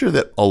pretty sure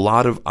that a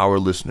lot of our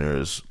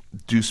listeners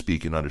do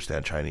speak and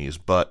understand Chinese,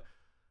 but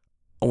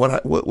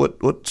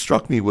what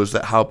struck me was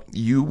that how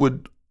you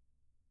would,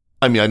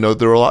 I know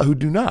there are a lot who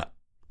do not.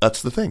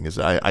 That's the thing, is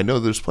I know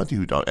there's plenty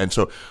who don't. And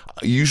so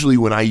usually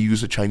when I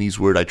use a Chinese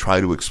word, I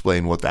try to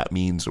explain what that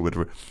means or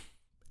whatever.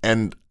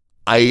 And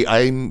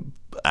I'm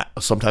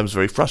sometimes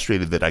very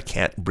frustrated that I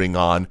can't bring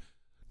on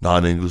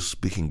non-English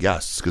speaking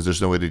guests because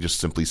there's no way to just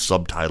simply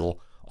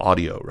subtitle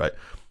audio, right?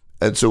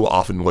 And so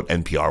often what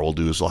NPR will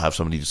do is they'll have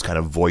somebody just kind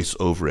of voice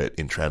over it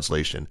in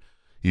translation.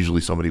 Usually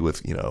somebody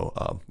with,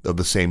 of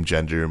the same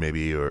gender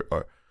maybe or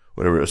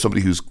whatever,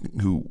 somebody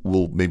who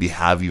will maybe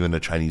have even a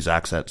Chinese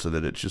accent so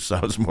that it just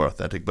sounds more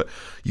authentic. But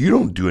you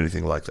don't do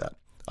anything like that.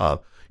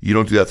 You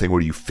don't do that thing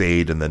where you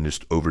fade and then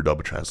just overdub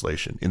a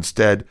translation.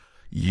 Instead,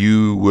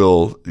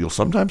 you'll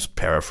sometimes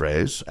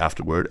paraphrase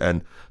afterward,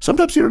 and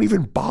sometimes you don't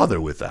even bother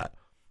with that.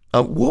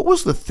 What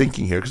was the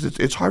thinking here? Because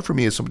it's hard for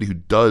me as somebody who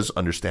does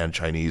understand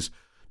Chinese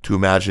to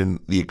imagine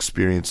the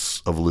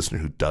experience of a listener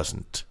who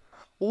doesn't.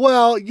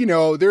 Well,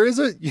 there is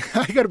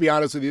I got to be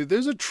honest with you,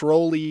 there's a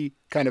trolley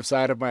kind of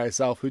side of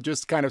myself who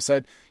just kind of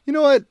said, you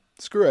know what,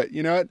 screw it.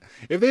 You know what,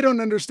 if they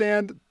don't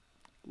understand,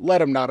 let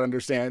them not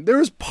understand. That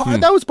was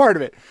part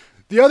of it.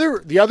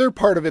 The other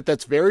part of it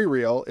that's very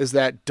real is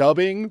that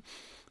dubbing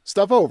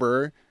stuff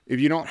over, if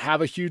you don't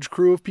have a huge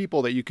crew of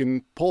people that you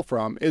can pull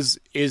from, is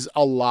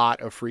a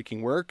lot of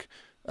freaking work.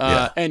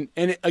 And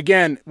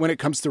again, when it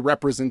comes to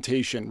representing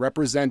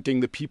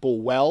the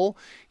people well,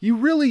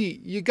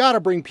 you got to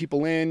bring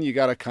people in. You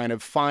got to kind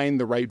of find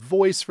the right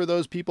voice for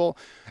those people.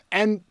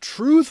 And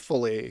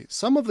truthfully,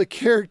 some of the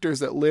characters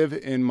that live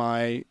in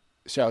my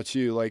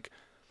Xiaoqiu, like,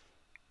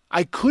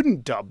 I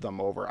couldn't dub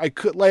them over.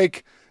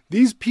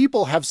 These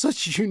people have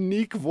such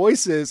unique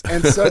voices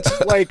and such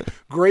like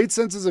great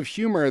senses of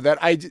humor that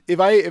if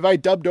I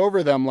dubbed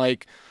over them,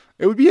 like,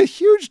 it would be a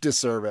huge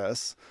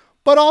disservice.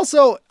 But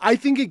also, I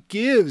think it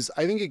gives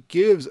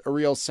a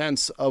real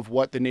sense of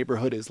what the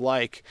neighborhood is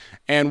like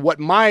and what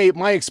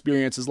my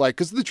experience is like.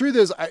 Because the truth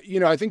is,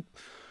 I think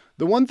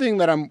the one thing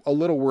that I'm a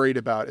little worried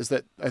about is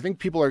that I think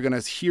people are going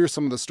to hear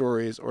some of the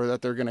stories, or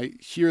that they're going to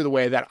hear the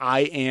way that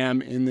I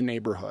am in the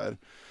neighborhood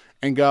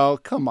and go,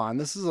 come on,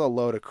 this is a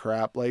load of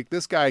crap. Like,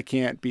 this guy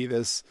can't be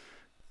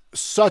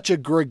such a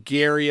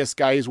gregarious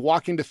guy. He's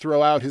walking to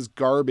throw out his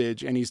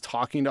garbage and he's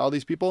talking to all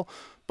these people.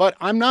 But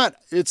I'm not,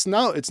 it's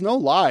no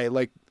lie.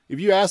 Like, if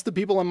you ask the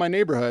people in my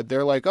neighborhood,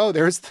 they're like, oh,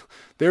 there's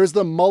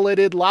the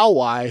mulleted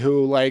Laowai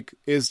who like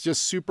is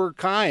just super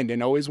kind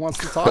and always wants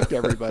to talk to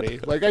everybody.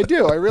 Like, I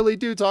really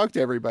do talk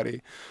to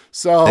everybody.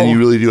 So, and you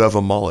really do have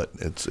a mullet.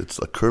 It's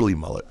a curly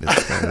mullet.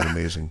 It's kind of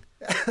amazing.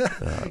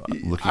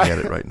 Looking at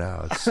it right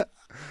now,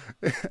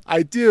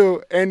 I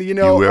do. And you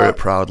wear it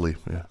proudly.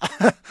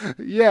 Yeah.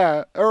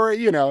 Yeah. Or,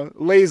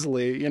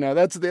 lazily,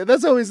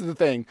 that's always the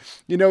thing.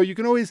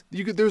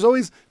 There's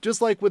always,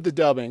 just like with the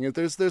dubbing,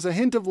 there's a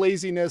hint of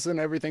laziness in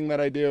everything that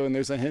I do. And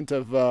there's a hint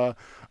of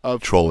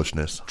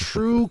trollishness,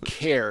 true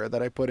care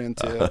that I put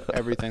into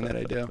everything that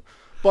I do.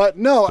 But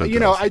no,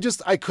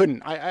 I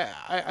couldn't,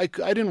 I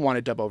didn't want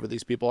to dub over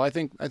these people. I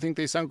think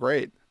they sound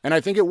great, and I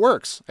think it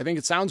works. I think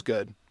it sounds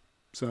good.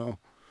 So,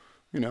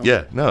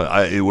 Yeah, no,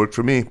 it worked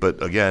for me.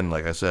 But again,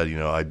 like I said,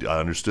 I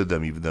understood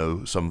them, even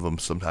though some of them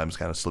sometimes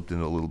kind of slipped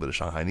into a little bit of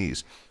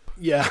Shanghainese.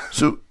 Yeah.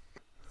 So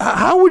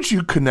how would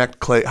you connect,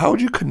 Clay? How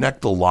would you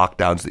connect the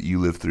lockdowns that you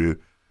lived through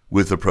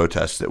with the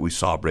protests that we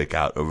saw break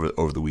out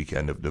over the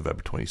weekend of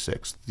November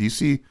 26th? Do you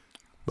see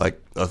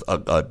like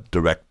a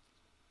direct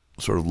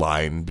sort of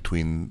line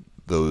between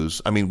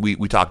those? I mean,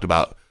 we talked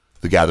about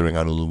the gathering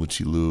on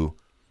Ulumuqilu.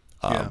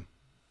 Yeah.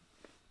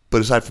 But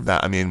aside from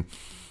that, I mean,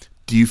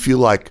 do you feel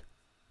like,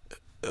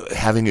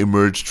 having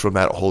emerged from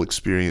that whole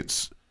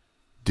experience,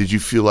 did you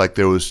feel like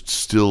there was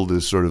still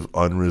this sort of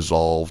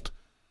unresolved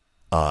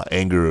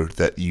anger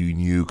that you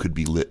knew could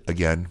be lit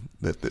again,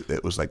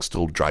 that was like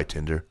still dry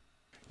tinder?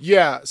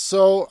 Yeah.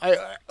 So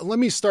let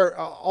me start.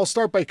 I'll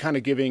start by kind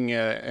of giving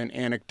an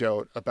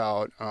anecdote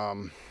about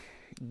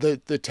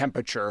the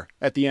temperature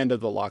at the end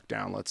of the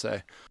lockdown, let's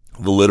say.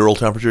 The literal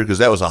temperature? Because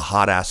that was a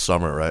hot ass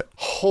summer, right?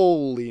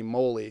 Holy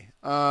moly.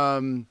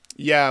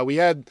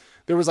 Yeah,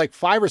 there was like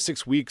 5 or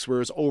 6 weeks where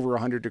it was over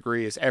 100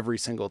 degrees every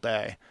single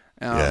day.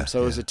 It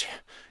was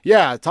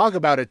talk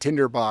about a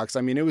tinderbox.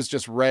 I mean, it was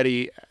just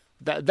ready.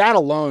 That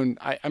alone,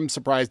 I'm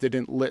surprised it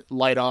didn't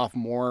light off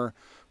more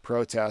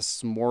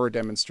protests, more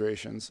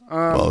demonstrations.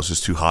 Well, it was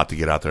just too hot to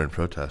get out there and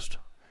protest.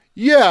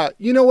 Yeah.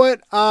 You know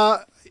what?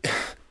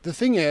 The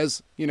thing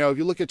is, if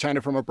you look at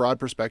China from a broad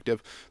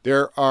perspective,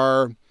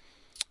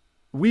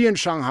 we in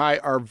Shanghai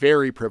are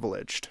very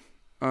privileged.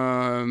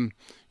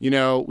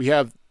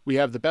 We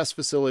have the best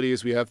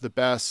facilities. We have the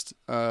best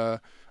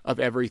of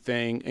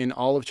everything in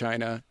all of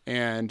China,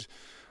 and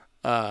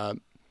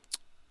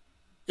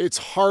it's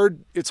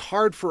hard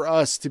for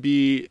us to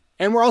be,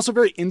 and we're also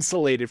very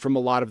insulated from a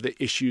lot of the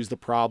issues, the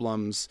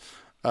problems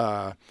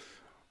of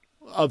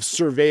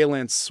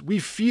surveillance.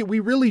 We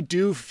really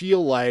do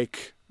feel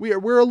like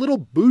we're a little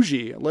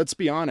bougie. Let's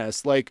be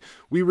honest. Like,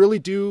 we really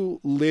do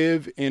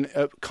live in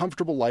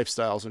comfortable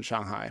lifestyles in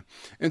Shanghai,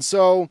 and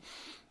so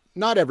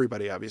not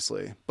everybody,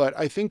 obviously, but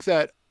I think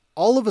that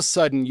all of a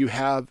sudden you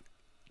have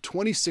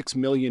 26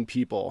 million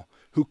people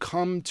who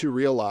come to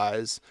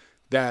realize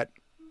that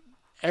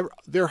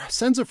their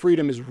sense of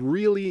freedom is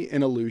really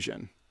an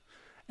illusion,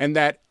 and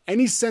that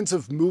any sense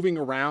of moving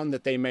around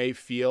that they may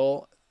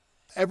feel,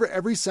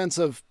 every sense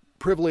of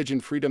privilege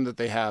and freedom that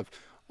they have,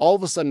 all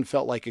of a sudden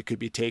felt like it could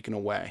be taken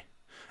away.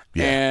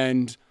 Yeah.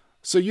 And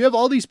so you have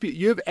all these people,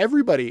 you have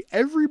everybody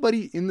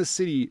in the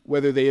city,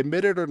 whether they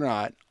admit it or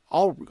not,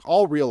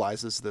 all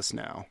realizes this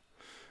now.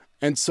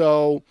 And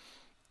so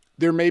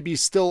there may be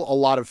still a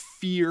lot of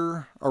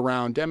fear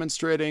around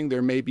demonstrating.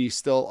 There may be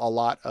still a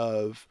lot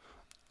of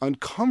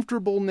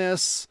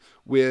uncomfortableness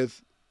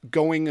with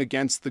going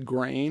against the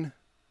grain.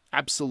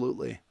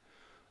 Absolutely.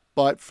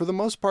 But for the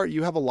most part,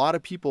 you have a lot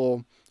of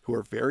people who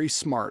are very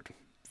smart,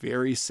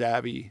 very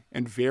savvy,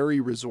 and very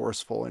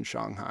resourceful in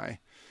Shanghai.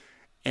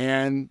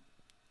 And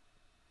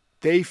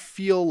they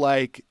feel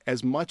like,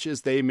 as much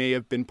as they may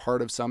have been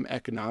part of some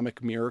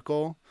economic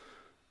miracle,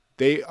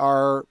 they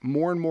are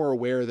more and more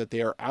aware that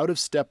they are out of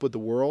step with the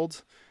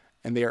world,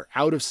 and they are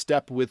out of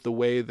step with the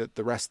way that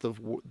the rest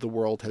of the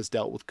world has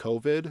dealt with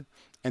COVID,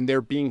 and they're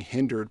being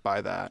hindered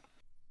by that.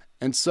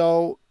 And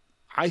so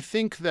I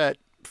think that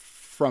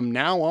from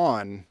now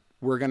on,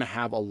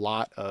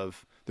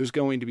 there's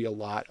going to be a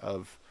lot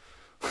of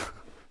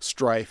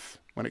strife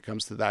when it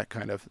comes to that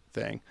kind of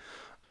thing.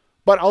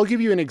 But I'll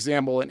give you an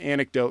example, an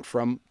anecdote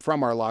from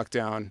our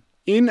lockdown.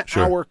 In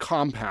our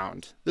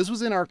compound, this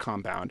was in our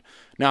compound.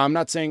 Now, I'm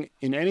not saying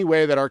in any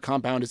way that our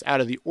compound is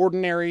out of the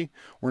ordinary.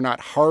 We're not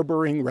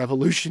harboring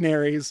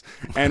revolutionaries,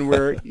 and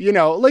we're,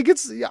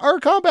 our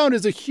compound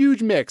is a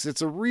huge mix.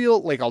 It's a real,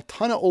 like, a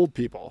ton of old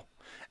people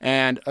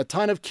and a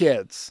ton of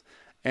kids,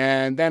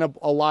 and then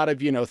a lot of,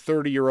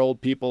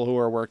 30-year-old people who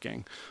are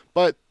working.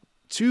 But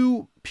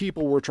 2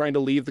 people were trying to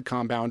leave the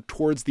compound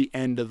towards the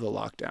end of the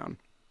lockdown.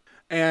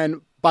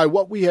 And by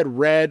what we had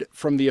read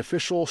from the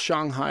official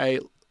Shanghai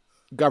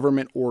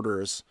government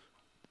orders,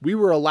 we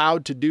were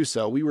allowed to do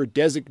so. We were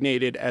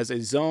designated as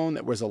a zone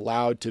that was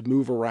allowed to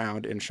move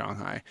around in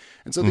Shanghai.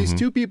 And so these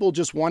 2 people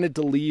just wanted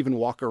to leave and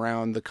walk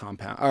around the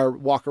compound, or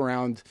walk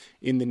around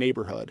in the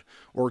neighborhood,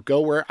 or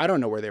go where, I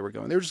don't know where they were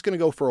going. They were just going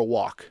to go for a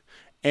walk.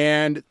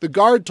 And the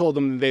guard told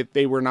them that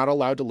they were not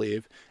allowed to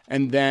leave.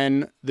 And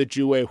then the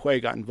Zhuwei Hui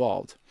got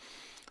involved.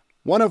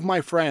 One of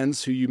my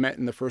friends who you met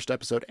in the first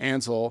episode,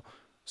 Ansel,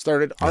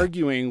 started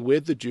arguing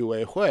with the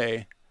Zhuwei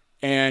Hui,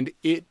 and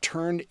it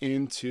turned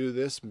into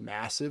this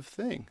massive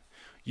thing.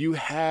 You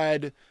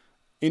had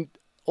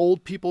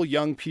old people,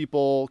 young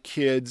people,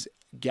 kids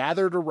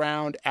gathered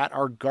around at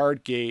our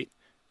guard gate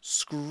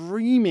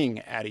screaming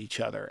at each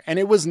other. And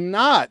there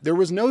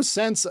was no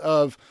sense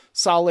of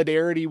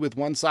solidarity with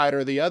one side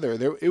or the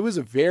other. It was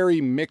a very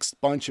mixed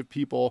bunch of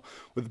people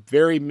with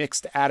very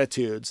mixed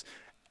attitudes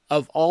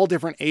of all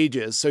different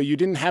ages. So you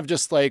didn't have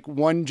just like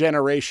one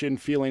generation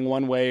feeling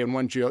one way and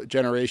one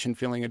generation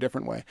feeling a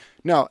different way.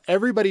 No,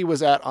 everybody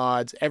was at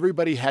odds.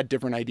 Everybody had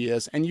different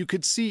ideas. And you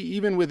could see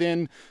even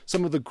within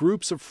some of the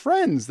groups of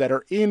friends that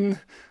are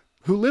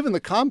who live in the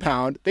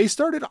compound, they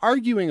started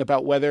arguing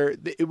about whether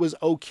it was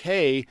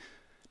okay,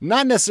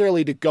 not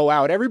necessarily to go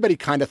out. Everybody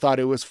kind of thought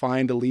it was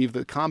fine to leave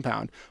the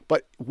compound,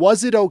 but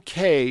was it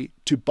okay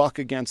to buck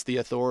against the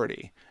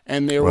authority?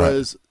 And there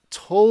was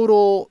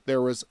total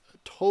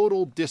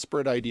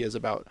disparate ideas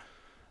about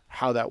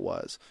how that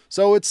was.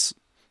 So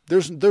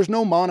there's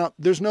no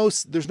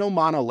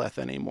monolith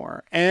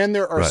anymore. And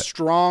there are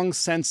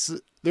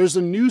there's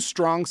a new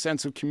strong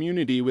sense of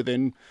community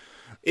within.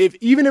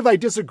 Even if I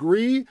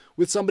disagree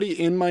with somebody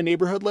in my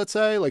neighborhood, let's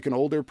say, like an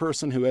older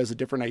person who has a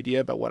different idea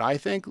about what I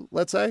think,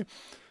 let's say,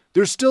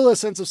 there's still a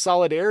sense of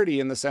solidarity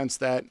in the sense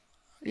that,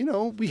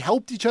 we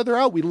helped each other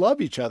out. We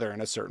love each other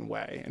in a certain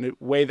way, in a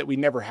way that we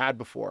never had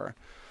before.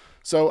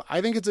 So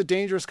I think it's a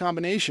dangerous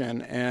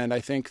combination. And I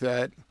think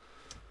that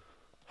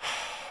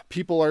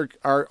people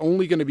are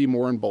only going to be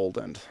more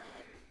emboldened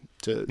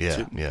to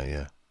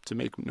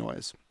make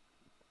noise.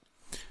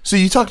 So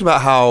you talked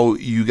about how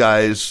you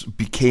guys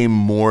became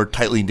more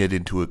tightly knit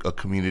into a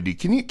community.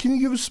 Can you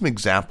give us some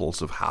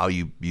examples of how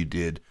you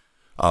did?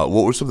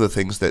 What were some of the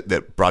things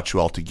that brought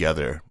you all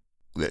together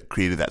that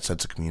created that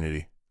sense of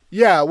community?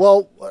 Yeah,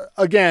 well,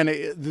 again,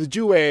 the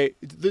Zhuwei,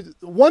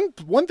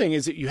 one thing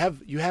is that you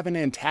have an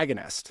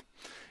antagonist.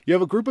 You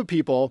have a group of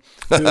people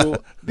who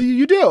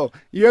you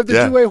have the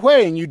Zhuwei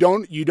Hui, and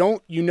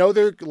you know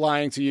they're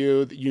lying to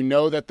you. You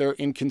know that they're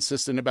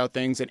inconsistent about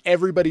things, and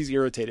everybody's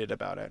irritated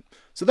about it.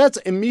 So that's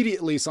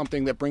immediately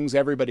something that brings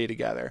everybody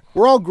together.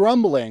 We're all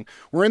grumbling.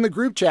 We're in the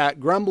group chat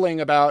grumbling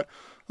about,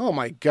 oh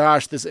my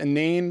gosh, this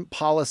inane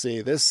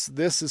policy. This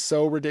is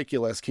so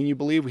ridiculous. Can you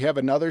believe we have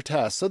another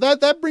test? So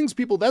that brings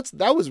people.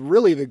 That was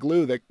really the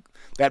glue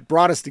that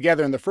brought us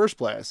together in the first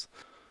place.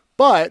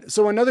 But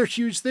so another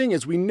huge thing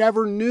is we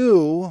never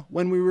knew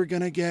when we were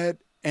going to get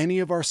any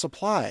of our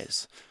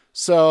supplies.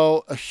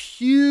 So a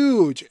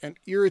huge and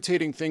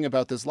irritating thing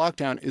about this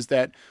lockdown is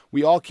that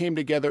we all came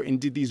together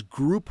and did these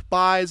group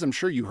buys. I'm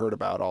sure you heard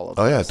about all of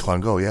this. Oh yeah,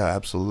 Tuango. Yeah,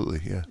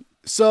 absolutely. Yeah.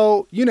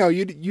 So,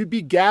 you'd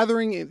be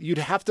gathering, you'd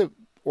have to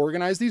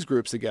organize these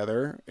groups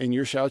together in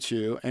your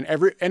Xiaoqu, and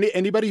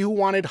anybody who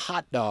wanted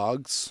hot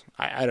dogs,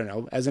 I don't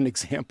know, as an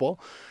example,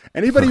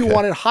 anybody who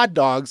wanted hot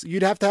dogs,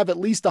 you'd have to have at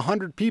least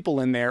 100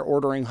 people in there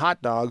ordering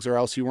hot dogs, or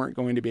else you weren't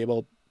going to be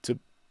able to,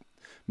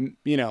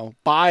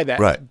 buy them,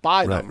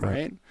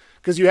 right?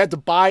 Because you had to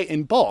buy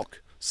in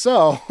bulk.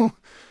 So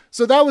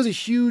that was a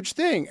huge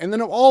thing. And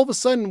then all of a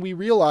sudden we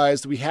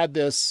realized we had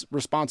this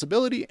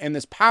responsibility and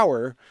this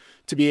power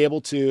to be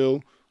able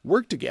to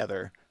work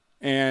together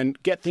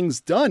and get things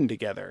done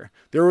together.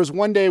 There was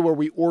one day where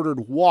we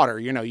ordered water.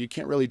 You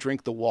can't really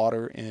drink the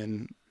water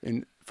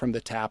from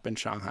the tap in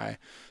Shanghai.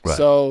 Right.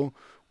 So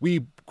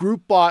we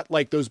group bought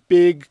like those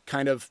big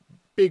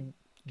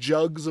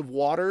jugs of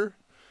water,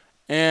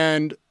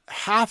 and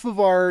half of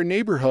our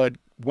neighborhood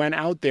went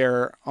out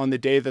there on the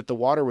day that the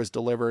water was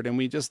delivered. And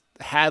we just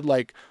had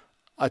like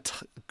a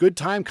good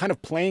time kind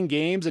of playing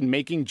games and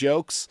making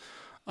jokes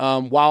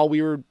while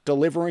we were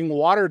delivering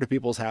water to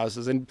people's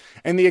houses, and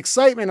the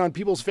excitement on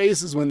people's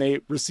faces when they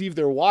received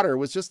their water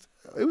was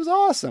it was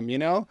awesome,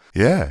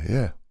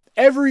 Yeah.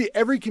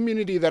 Every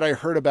community that I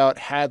heard about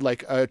had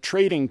like a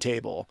trading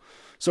table.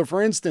 So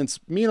for instance,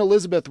 me and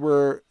Elizabeth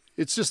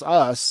it's just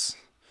us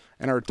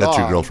and our dog. That's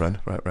your girlfriend,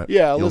 right?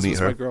 Yeah,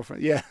 Elizabeth's my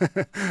girlfriend. Yeah.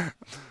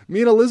 Me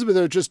and Elizabeth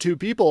are just 2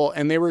 people,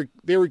 and they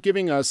were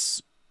giving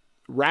us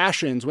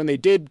rations when they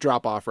did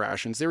drop off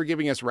rations. They were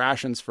giving us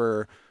rations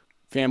for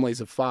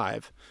families of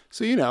 5.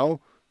 So,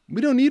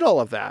 we don't need all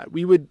of that.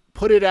 We would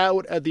put it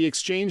out at the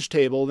exchange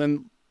table.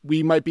 Then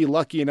we might be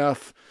lucky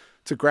enough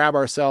to grab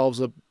ourselves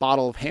a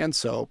bottle of hand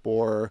soap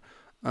or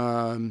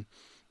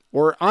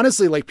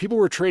honestly, like people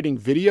were trading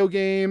video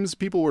games,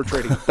 people were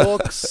trading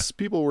books,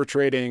 people were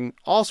trading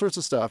all sorts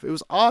of stuff. It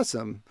was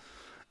awesome.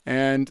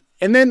 And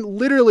then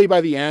literally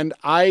by the end,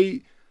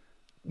 I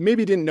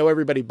maybe didn't know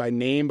everybody by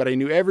name, but I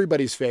knew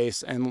everybody's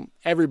face, and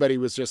everybody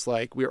was just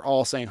like, we were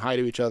all saying hi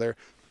to each other.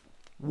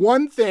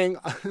 One thing,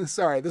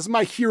 sorry, this is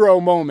my hero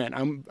moment.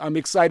 I'm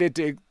excited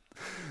to,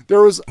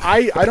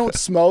 I don't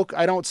smoke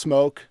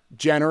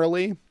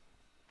generally.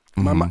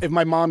 Mm-hmm. If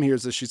my mom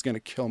hears this, she's going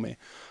to kill me.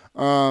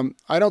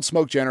 I don't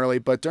smoke generally,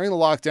 but during the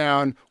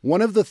lockdown,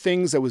 one of the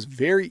things that was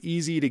very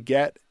easy to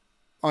get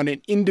on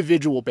an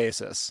individual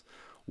basis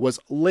was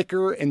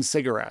liquor and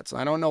cigarettes.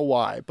 I don't know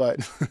why,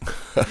 but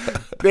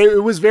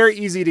it was very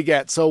easy to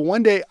get. So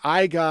one day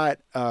I got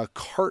a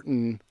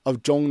carton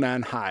of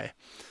Zhongnan Hai.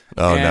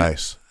 Oh,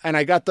 nice. And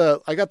I got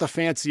the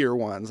fancier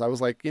ones. I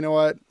was like, you know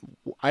what?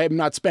 I am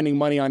not spending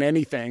money on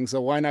anything, so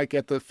why not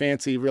get the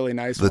fancy, really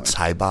nice ones? The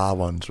Caiba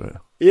ones, right?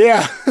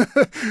 Yeah,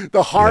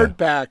 the hard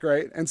pack,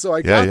 right? And so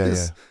I got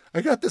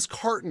I got this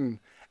carton,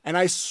 and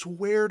I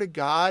swear to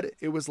God,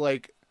 it was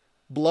like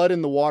blood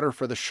in the water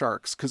for the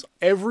sharks, because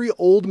every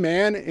old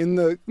man in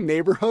the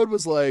neighborhood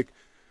was like,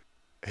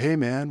 hey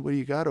man, what do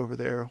you got over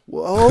there?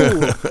 Whoa,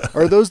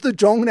 are those the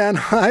Zhongnan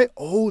Hai?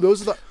 Oh,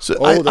 those are the. So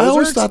oh, I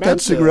always thought that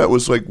expensive. cigarette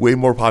was like way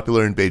more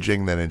popular in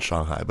Beijing than in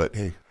Shanghai. But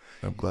hey,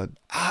 I'm glad.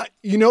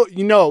 You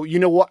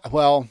know what?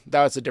 Well,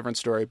 that's a different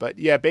story. But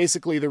yeah,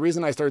 basically the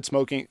reason I started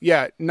smoking,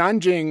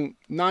 Nanjing.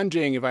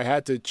 If I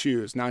had to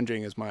choose,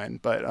 Nanjing is mine.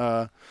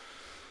 But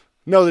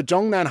no, the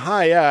Zhongnan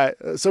Hai. Yeah.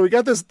 So we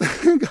got this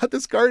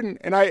garden,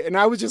 and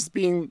I was just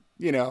being,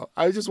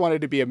 I just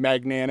wanted to be a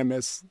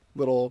magnanimous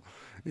little,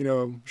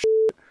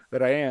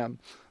 that I am.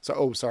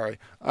 So, sorry.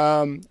 So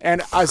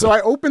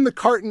I opened the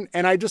carton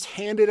and I just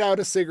handed out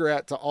a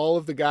cigarette to all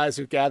of the guys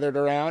who gathered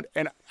around,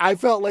 and I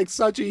felt like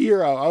such a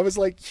hero. I was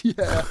like,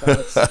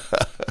 yes,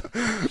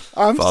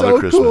 I'm Father so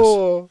Christmas.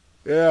 Cool.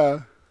 Yeah.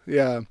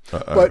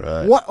 But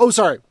right. What? Oh,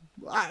 sorry.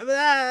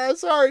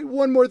 Sorry.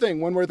 One more thing.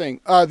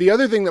 The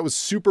other thing that was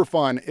super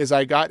fun is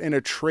I got in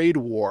a trade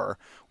war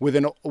with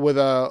an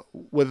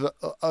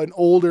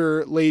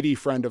older lady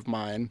friend of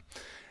mine.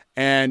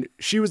 And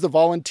she was the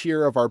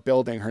volunteer of our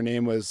building. Her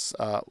name was,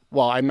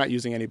 I'm not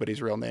using anybody's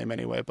real name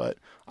anyway, but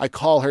I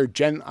call her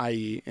Jen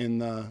Ai in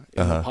the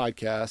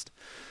podcast.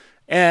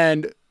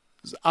 And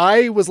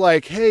I was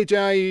like, hey, Jen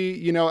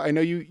Ai, I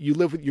know you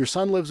live with, your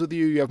son lives with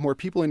you. You have more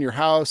people in your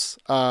house.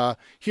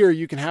 Here,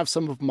 you can have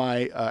some of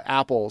my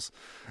apples.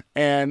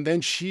 And then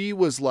she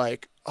was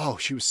like,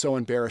 she was so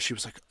embarrassed. She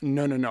was like,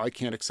 no, I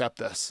can't accept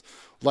this.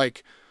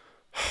 Like,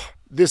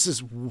 this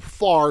is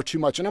far too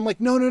much. And I'm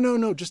like,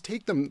 no, just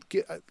take them,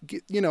 get,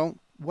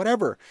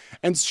 whatever.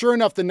 And sure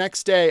enough, the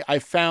next day I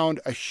found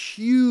a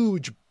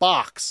huge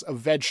box of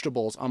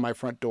vegetables on my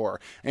front door.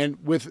 And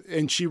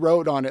she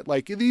wrote on it,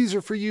 like, these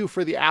are for you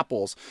for the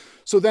apples.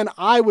 So then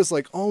I was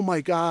like, oh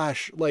my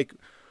gosh, like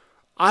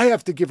I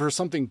have to give her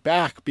something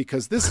back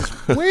because this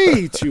is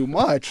way too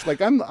much.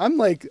 Like I'm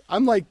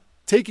like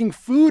taking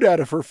food out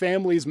of her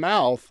family's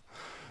mouth.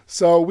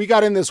 So we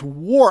got in this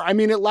war. I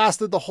mean, it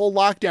lasted the whole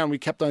lockdown. We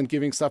kept on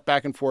giving stuff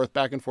back and forth.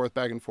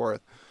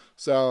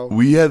 So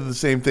we had the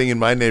same thing in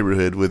my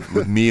neighborhood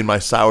with me and my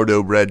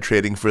sourdough bread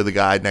trading for the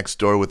guy next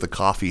door with the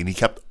coffee, and he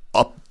kept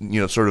up,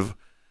 sort of.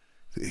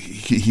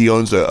 He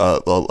owns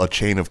a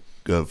chain of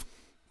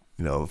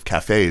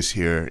cafes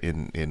here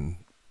in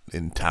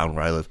town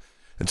where I live,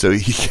 and so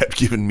he kept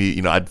giving me,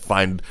 I'd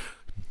find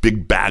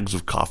big bags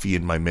of coffee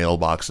in my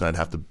mailbox, and I'd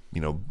have to,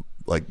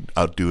 like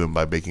outdo him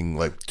by baking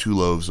like 2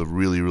 loaves of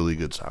really, really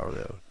good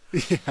sourdough.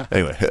 Yeah.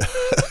 Anyway, it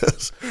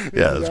was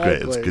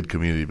great. It's good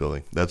community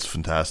building. That's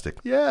fantastic.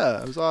 Yeah,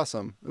 it was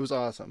awesome.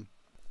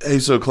 Hey,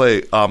 so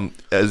Clay,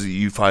 as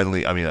you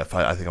finally, I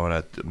think I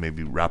want to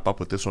maybe wrap up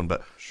with this one,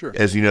 but sure.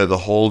 As you know, the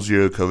whole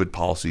zero COVID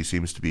policy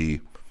seems to be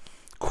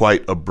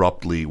quite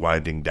abruptly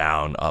winding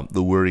down.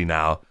 The worry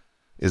now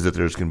is that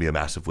there's going to be a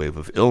massive wave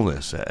of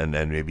illness and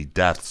maybe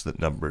deaths that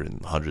number in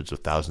hundreds of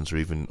thousands or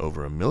even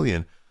over 1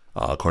 million.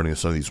 According to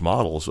some of these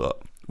models,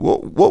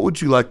 what would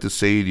you like to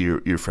say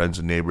to your friends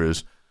and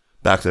neighbors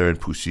back there in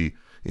Puxi,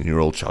 in your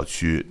old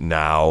Chaoqu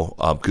now?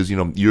 Because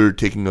you're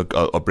taking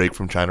a break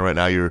from China right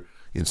now. You're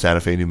in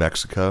Santa Fe, New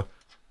Mexico,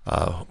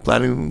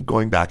 planning on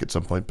going back at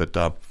some point. But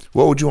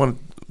what would you want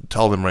to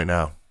tell them right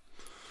now?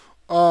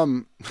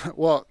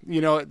 Well,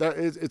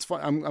 it's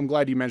fun. I'm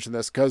glad you mentioned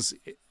this because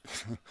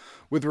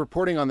with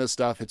reporting on this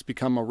stuff, it's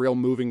become a real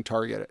moving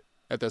target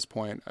at this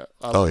point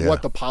of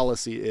what the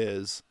policy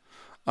is.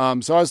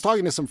 So I was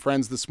talking to some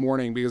friends this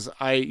morning because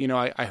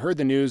I heard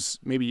the news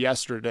maybe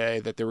yesterday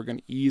that they were going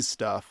to ease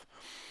stuff.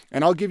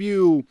 And let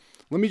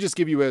me just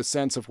give you a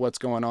sense of what's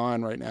going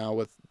on right now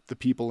with the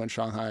people in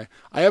Shanghai.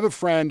 I have a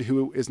friend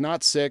who is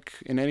not sick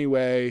in any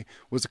way,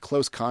 was a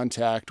close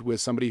contact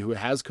with somebody who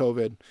has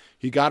COVID.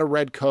 He got a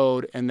red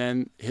code, and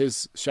then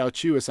his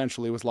Xiaoqiu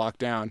essentially was locked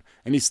down,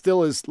 and he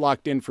still is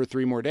locked in for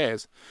 3 more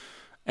days.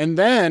 And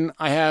then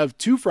I have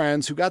 2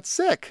 friends who got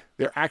sick.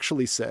 They're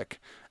actually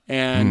sick,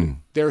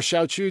 and their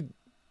Xiaoqiu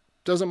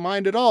doesn't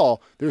mind at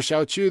all. Their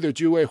Xiaoqiu, their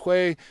Juwei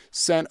Hui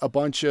sent a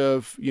bunch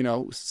of,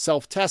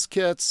 self-test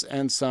kits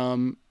and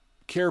some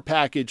care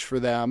package for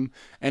them,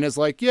 and is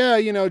like,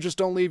 just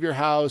don't leave your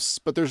house,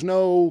 but there's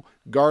no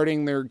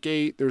guarding their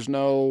gate, there's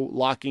no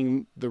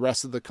locking the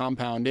rest of the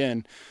compound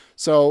in.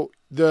 So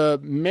the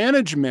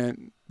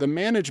management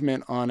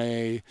on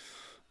a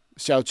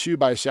Xiaoqiu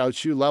by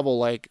Xiaoqiu level,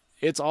 like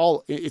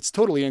it's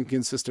totally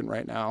inconsistent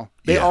right now.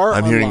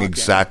 I'm hearing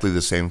exactly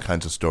the same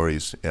kinds of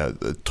stories.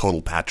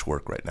 Total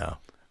patchwork right now.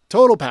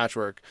 Total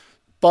patchwork.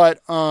 But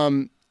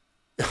when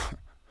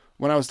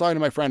I was talking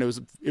to my friend,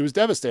 it was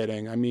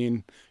devastating. I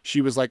mean,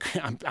 she was like,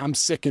 I'm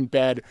sick in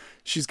bed.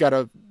 She's got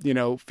a,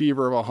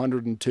 fever of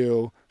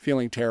 102,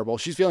 feeling terrible.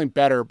 She's feeling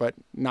better, but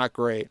not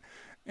great.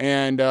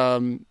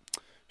 And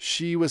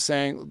she was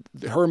saying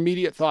her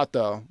immediate thought,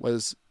 though,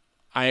 was,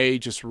 I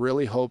just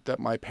really hope that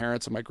my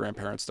parents and my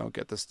grandparents don't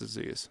get this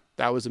disease.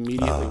 That was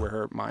immediately where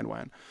her mind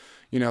went.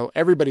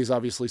 Everybody's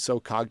obviously so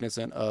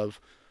cognizant of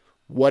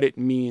what it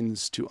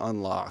means to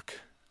unlock.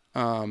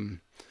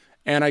 And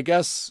I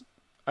guess,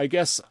 what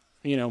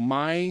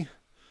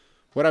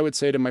I would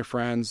say to my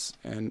friends,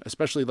 and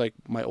especially like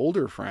my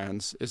older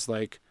friends, is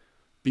like,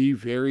 be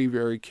very,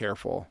 very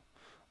careful.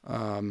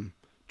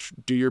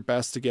 Do your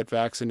best to get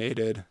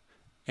vaccinated,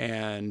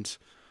 and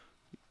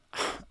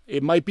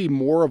it might be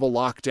more of a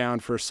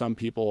lockdown for some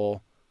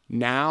people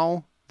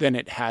now than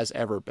it has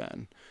ever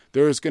been.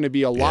 There's going to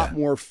be a lot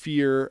more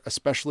fear,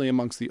 especially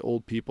amongst the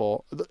old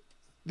people.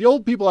 The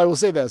old people, I will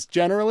say this,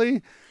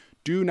 generally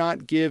do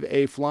not give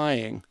a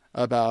flying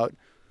about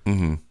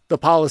the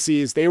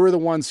policies. They were the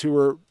ones who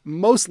were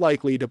most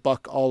likely to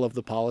buck all of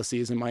the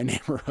policies in my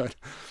neighborhood.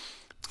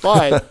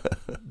 But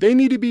they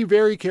need to be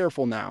very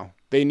careful now.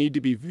 They need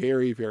to be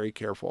very, very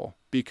careful,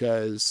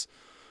 because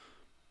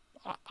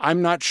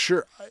I'm not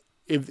sure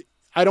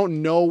I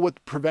don't know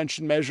what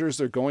prevention measures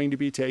they're going to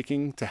be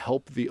taking to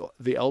help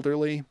the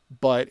elderly,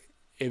 but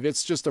if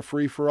it's just a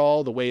free for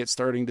all, the way it's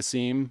starting to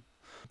seem,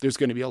 there's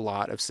going to be a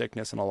lot of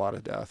sickness and a lot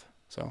of death.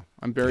 So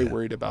I'm very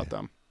worried about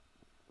them.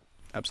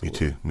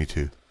 Absolutely. Me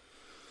too.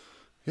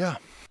 Yeah.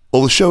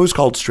 Well, the show is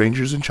called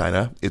Strangers in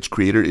China. Its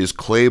creator is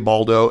Clay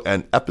Baldo,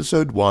 and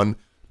episode 1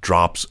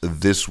 drops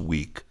this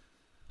week.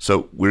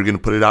 So we're going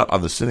to put it out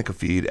on the Sinica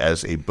feed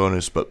as a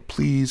bonus, but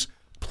please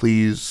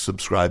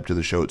subscribe to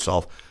the show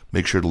itself.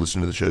 Make sure to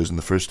listen to the shows in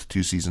the first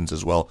 2 seasons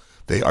as well.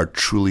 They are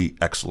truly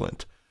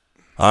excellent.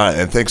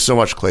 And thanks so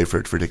much, Clay,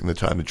 for taking the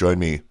time to join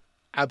me.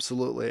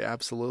 Absolutely.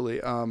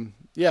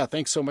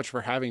 Thanks so much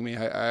for having me.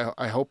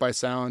 I hope I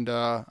sound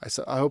I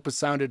hope it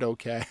sounded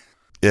okay.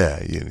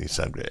 Yeah, you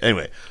sound great.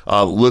 Anyway,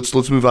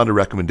 let's move on to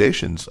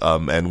recommendations.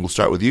 And we'll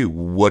start with you.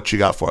 What you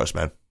got for us,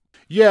 man?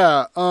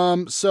 Yeah.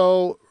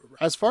 So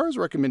as far as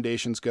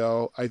recommendations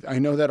go, I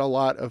know that a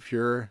lot of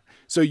you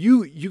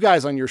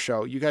guys on your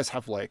show, you guys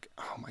have like,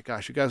 oh my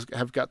gosh, you guys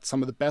have got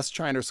some of the best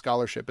China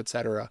scholarship, et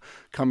cetera,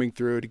 coming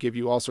through to give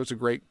you all sorts of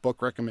great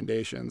book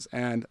recommendations.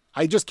 And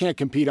I just can't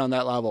compete on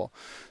that level.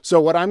 So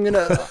what I'm going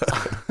to,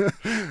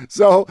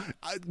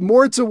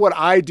 more to what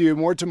I do,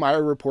 more to my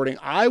reporting,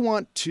 I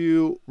want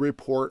to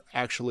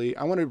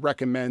I want to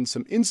recommend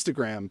some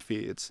Instagram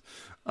feeds.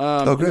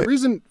 Great. The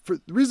reason for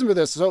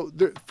this, so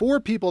there are 4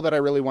 people that I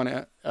really want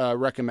to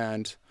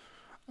recommend.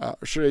 Or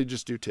should I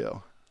just do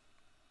 2?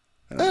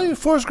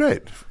 4 is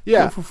great.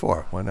 Yeah. Go for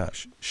 4. Why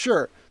not?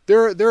 Sure.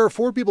 There are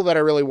 4 people that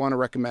I really want to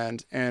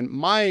recommend. And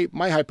my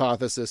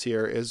hypothesis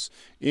here is,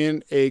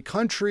 in a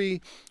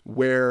country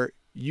where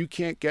you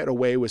can't get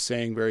away with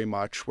saying very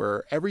much,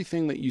 where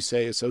everything that you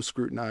say is so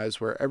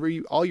scrutinized, where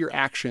all your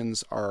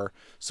actions are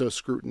so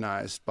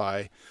scrutinized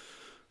by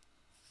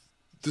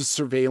the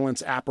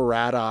surveillance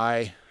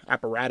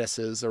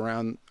apparatuses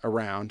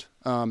around.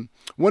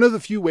 One of the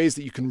few ways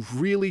that you can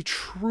really,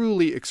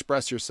 truly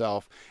express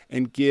yourself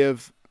and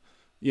give,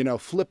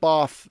 flip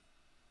off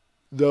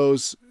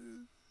the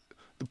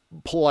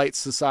polite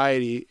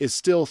society is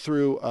still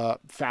through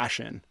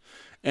fashion.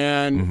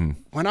 And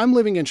when I'm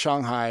living in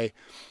Shanghai,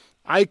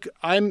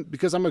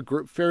 because I'm a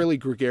fairly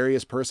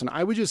gregarious person,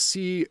 I would just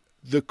see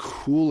the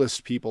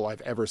coolest people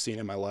I've ever seen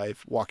in my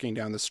life walking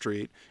down the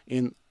street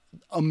in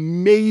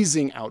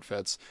amazing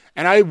outfits.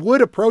 And I would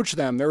approach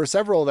them. There were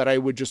several that I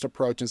would just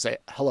approach and say,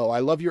 hello, I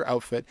love your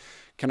outfit.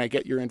 Can I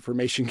get your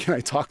information? Can I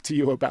talk to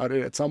you about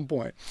it at some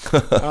point?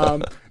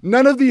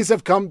 None of these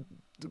have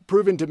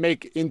proven to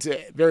make into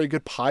very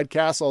good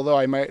podcasts, although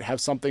I might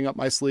have something up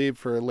my sleeve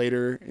for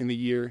later in the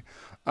year.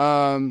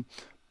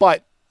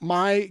 But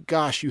my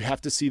gosh, you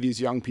have to see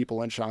these young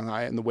people in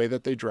Shanghai and the way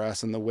that they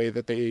dress and the way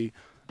that they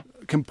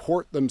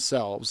comport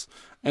themselves.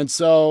 And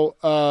so,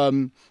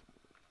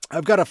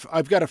 I've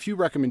got a few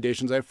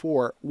recommendations. I have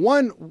four.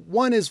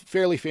 One is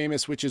fairly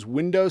famous, which is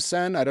Window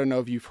Sen. I don't know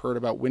if you've heard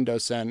about Window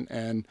Sen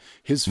and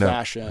his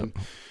fashion.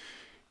 No.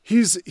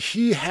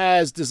 He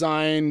has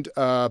designed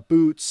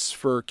boots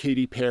for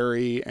Katy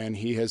Perry, and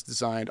he has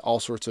designed all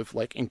sorts of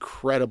like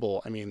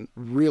incredible, I mean,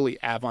 really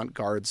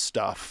avant-garde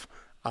stuff.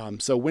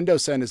 So Window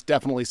Sen is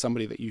definitely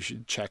somebody that you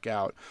should check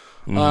out.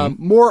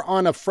 More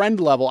on a friend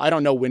level, I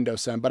don't know Window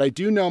Sen, but I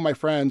do know my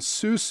friend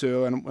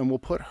Susu, and we'll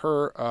put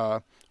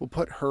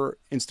her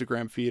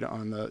Instagram feed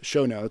on the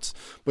show notes.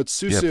 But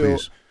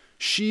Susu,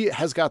 she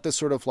has got this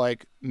sort of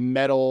like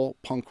metal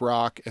punk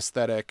rock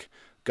aesthetic,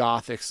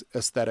 gothic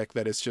aesthetic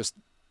that is just.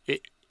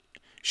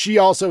 She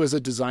also is a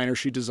designer.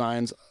 She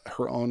designs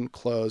her own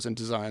clothes and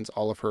designs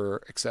all of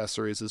her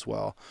accessories as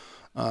well.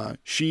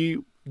 She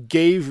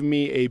gave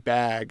me a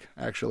bag,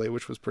 actually,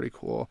 which was pretty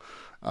cool.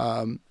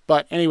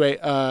 But anyway,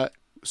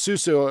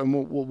 Susu,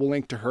 and we'll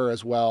link to her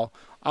as well.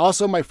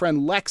 Also, my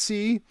friend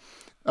Lexi,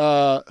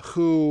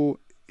 who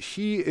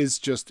he is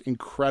just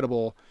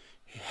incredible.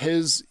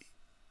 He's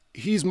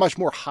much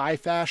more high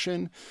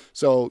fashion.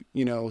 So,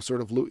 sort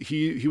of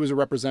he was a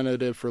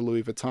representative for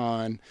Louis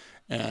Vuitton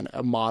and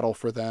a model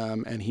for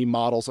them. And he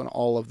models on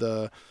all of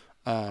the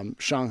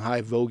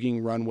Shanghai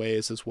voguing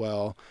runways as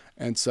well.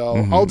 And so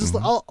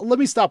let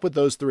me stop with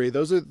those three.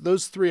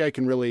 Those three I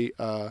can really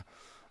vouch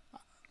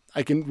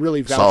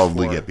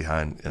solidly for. Get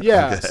behind.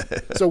 Yeah.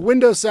 So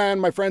Window Sen,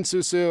 my friend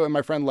Susu, and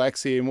my friend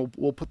Lexi, and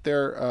we'll put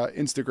their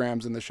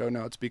Instagrams in the show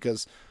notes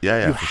because you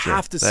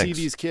have to see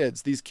these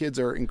kids. These kids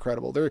are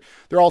incredible. They're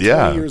all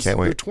 20 years.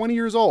 They're 20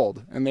 years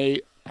old, and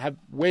they have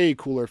way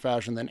cooler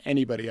fashion than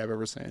anybody I've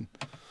ever seen.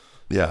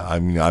 Yeah,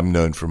 I'm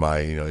known for my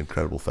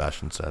incredible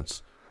fashion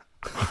sense.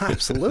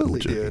 Absolutely,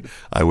 dude.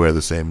 I wear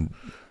the same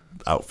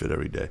outfit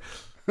every day.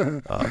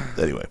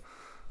 Anyway.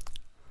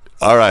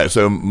 All right,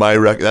 so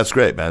that's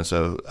great, man.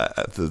 So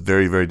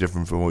very, very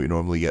different from what you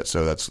normally get.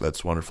 So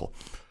that's wonderful.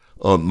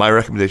 My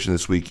recommendation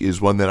this week is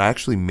one that I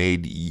actually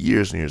made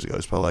years and years ago.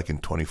 It's probably like in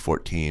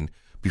 2014,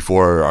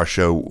 before our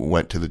show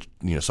went to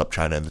the Sup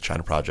China and the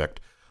China Project.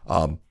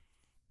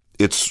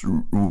 It's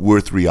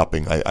worth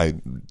re-upping. I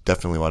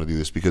definitely want to do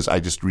this because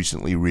I just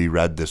recently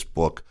reread this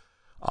book,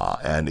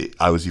 and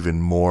I was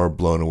even more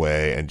blown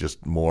away and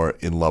just more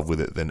in love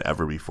with it than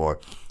ever before.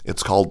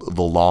 It's called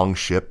The Long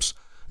Ships.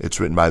 It's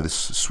written by this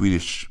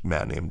Swedish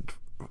man named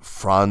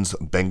Frans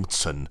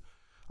Bengtsson.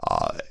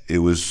 It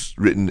was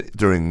written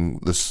during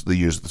the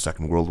years of the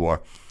Second World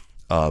War.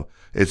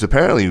 It's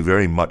apparently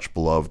very much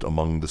beloved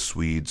among the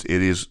Swedes.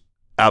 It is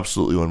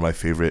absolutely one of my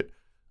favorite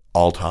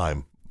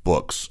all-time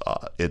books.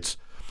 It's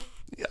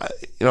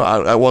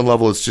at one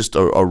level, it's just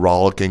a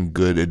rollicking,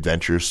 good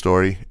adventure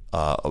story,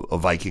 a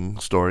Viking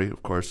story,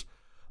 of course.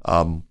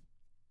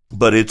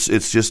 But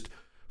it's just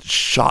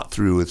shot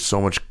through with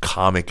so much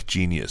comic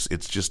genius.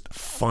 It's just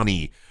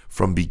funny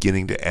from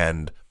beginning to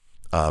end.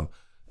 The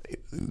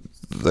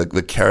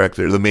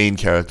main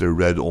character,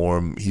 Red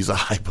Orm, he's a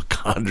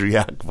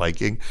hypochondriac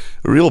Viking,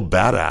 a real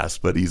badass,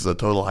 but he's a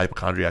total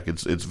hypochondriac.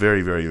 It's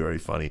very, very, very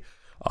funny.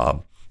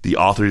 The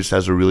author just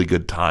has a really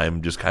good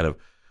time, just kind of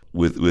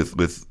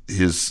with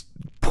his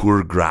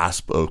poor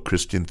grasp of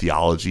Christian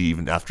theology,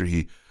 even after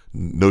he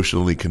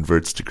notionally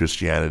converts to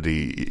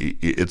Christianity.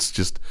 It's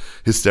just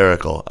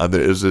hysterical. And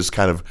there's this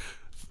kind of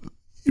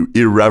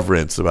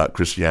irreverence about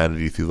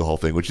Christianity through the whole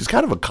thing, which is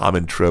kind of a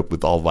common trope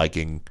with all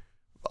Viking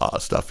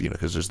stuff,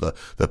 because there's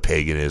the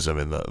paganism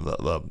and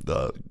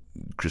the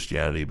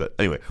Christianity. But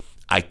anyway,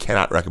 I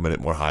cannot recommend it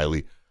more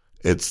highly.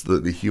 It's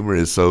the humor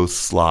is so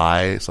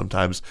sly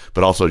sometimes,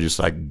 but also just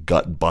like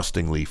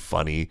gut-bustingly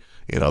funny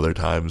in other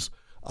times.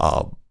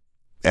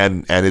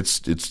 And it's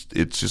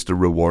just a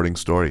rewarding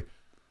story.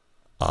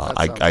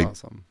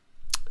 Awesome.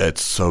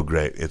 It's so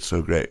great. It's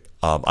so great.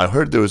 I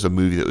heard there was a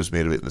movie that was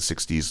made of it in the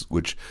 60s,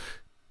 which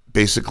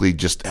basically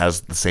just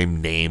has the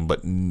same name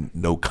but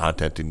no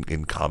content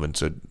in common,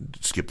 so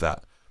skip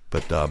that.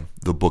 But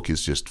the book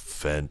is just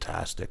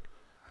fantastic.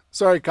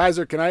 Sorry,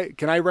 Kaiser, can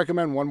I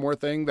recommend one more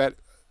thing that...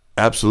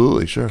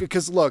 Absolutely, sure.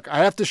 Because look, I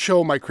have to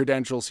show my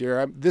credentials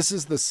here. This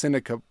is the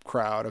Seneca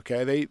crowd,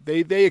 okay?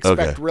 They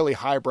expect really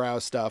highbrow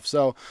stuff.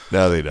 So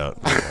no, they don't.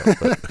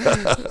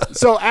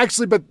 So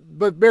actually, but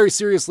very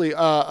seriously,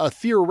 a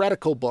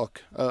theoretical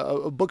book,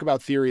 a book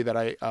about theory that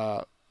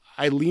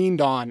I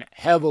leaned on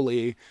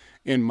heavily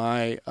in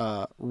my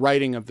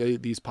writing of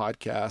these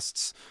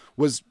podcasts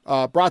was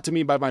brought to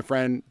me by my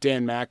friend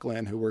Dan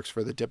Macklin, who works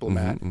for The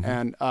Diplomat,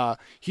 and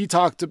he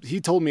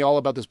told me all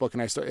about this book,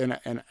 and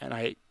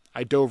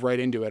I dove right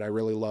into it. I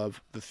really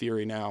love the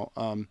theory now.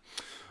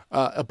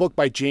 A book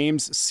by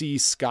James C.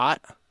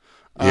 Scott.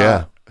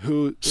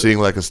 Who Seeing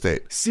Like a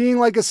State. Seeing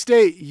Like a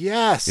State.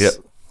 Yes. Yep.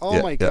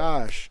 My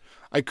gosh.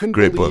 I couldn't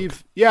Great believe.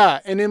 Book.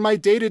 Yeah. And in my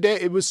day-to-day,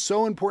 it was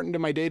so important to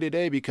my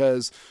day-to-day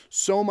because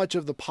so much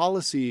of the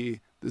policy,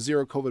 the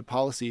zero COVID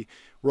policy,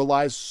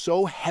 relies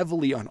so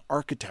heavily on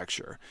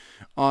architecture,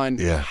 on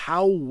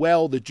how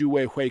well the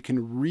Zhuwei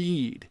can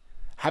read,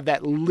 have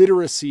that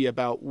literacy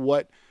about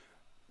what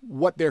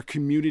their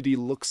community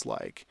looks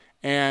like,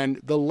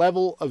 and the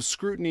level of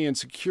scrutiny and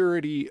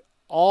security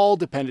all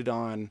depended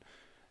on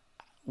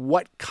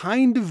what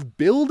kind of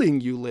building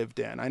you lived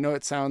in. I know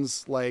it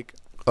sounds like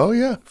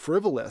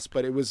frivolous,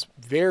 but it was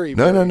very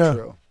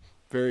true.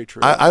 Very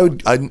true. I'm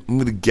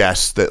going to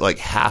guess that like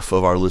half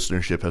of our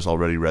listenership has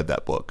already read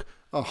that book.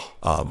 Oh,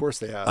 of course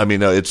they have. I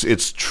mean,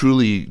 it's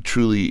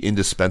truly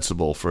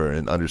indispensable for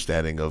an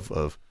understanding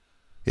of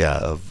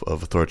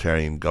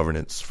authoritarian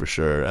governance for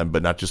sure,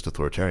 but not just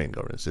authoritarian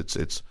governance.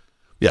 It's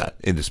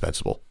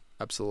indispensable.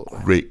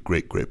 Absolutely.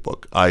 Great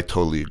book. I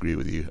totally agree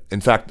with you.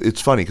 In fact,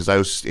 it's funny because I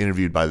was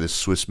interviewed by this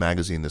Swiss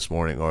magazine this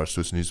morning, or a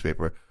Swiss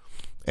newspaper,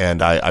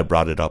 and I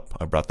brought it up.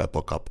 I brought that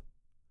book up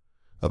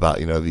about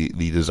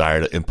the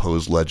desire to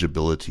impose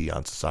legibility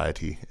on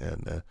society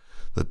and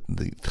the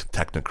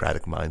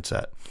technocratic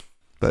mindset.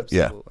 But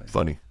Absolutely.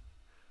 Funny.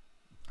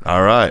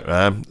 All right,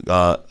 man.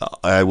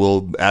 I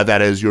will add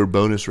that as your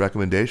bonus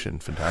recommendation.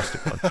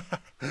 Fantastic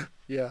one.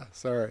 Yeah,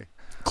 sorry.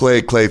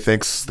 Clay,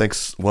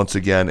 thanks once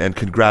again, and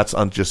congrats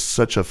on just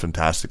such a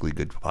fantastically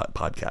good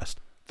podcast.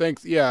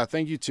 Thanks. Yeah,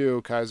 thank you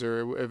too,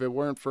 Kaiser. If it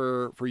weren't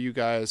for you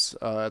guys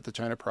at the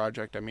China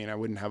Project, I mean, I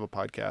wouldn't have a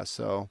podcast.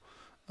 So,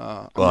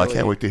 I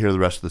can't wait to hear the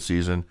rest of the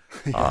season.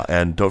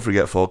 And don't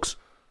forget, folks,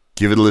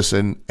 give it a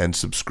listen and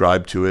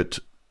subscribe to it,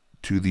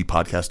 to the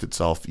podcast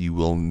itself. You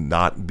will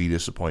not be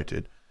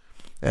disappointed.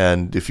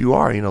 And if you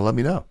are, let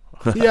me know.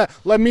 Yeah,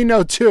 let me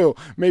know too.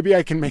 Maybe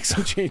I can make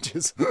some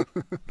changes.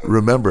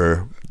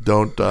 Remember,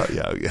 don't. But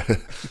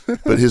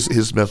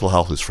his mental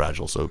health is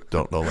fragile, so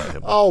don't let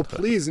him. Oh,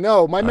 please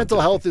no! My mental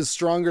health is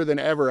stronger than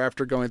ever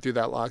after going through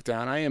that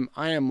lockdown.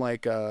 I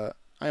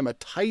am a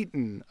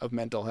titan of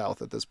mental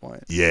health at this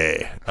point.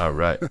 Yeah. All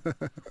right.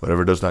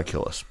 Whatever does not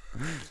kill us.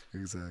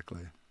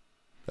 Exactly.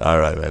 All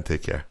right, man.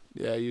 Take care.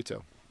 Yeah, you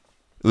too.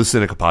 The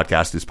Sinica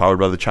Podcast is powered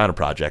by the China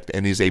Project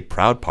and is a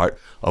proud part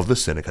of the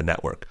Sinica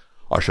Network.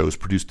 Our show is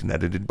produced and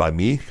edited by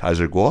me,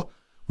 Kaiser Guo.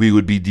 We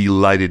would be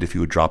delighted if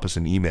you would drop us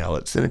an email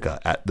at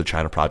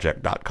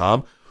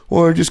sinica@thechinaproject.com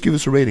or just give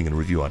us a rating and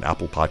review on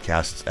Apple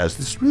Podcasts, as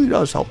this really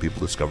does help people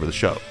discover the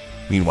show.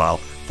 Meanwhile,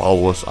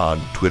 follow us on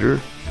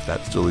Twitter, if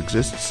that still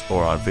exists,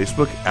 or on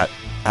Facebook at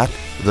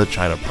The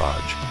China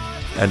Proj.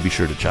 And be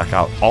sure to check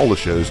out all the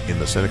shows in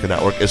the Sinica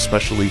Network,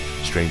 especially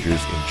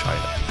Strangers in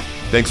China.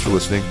 Thanks for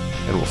listening,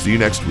 and we'll see you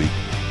next week.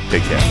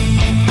 Take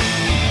care.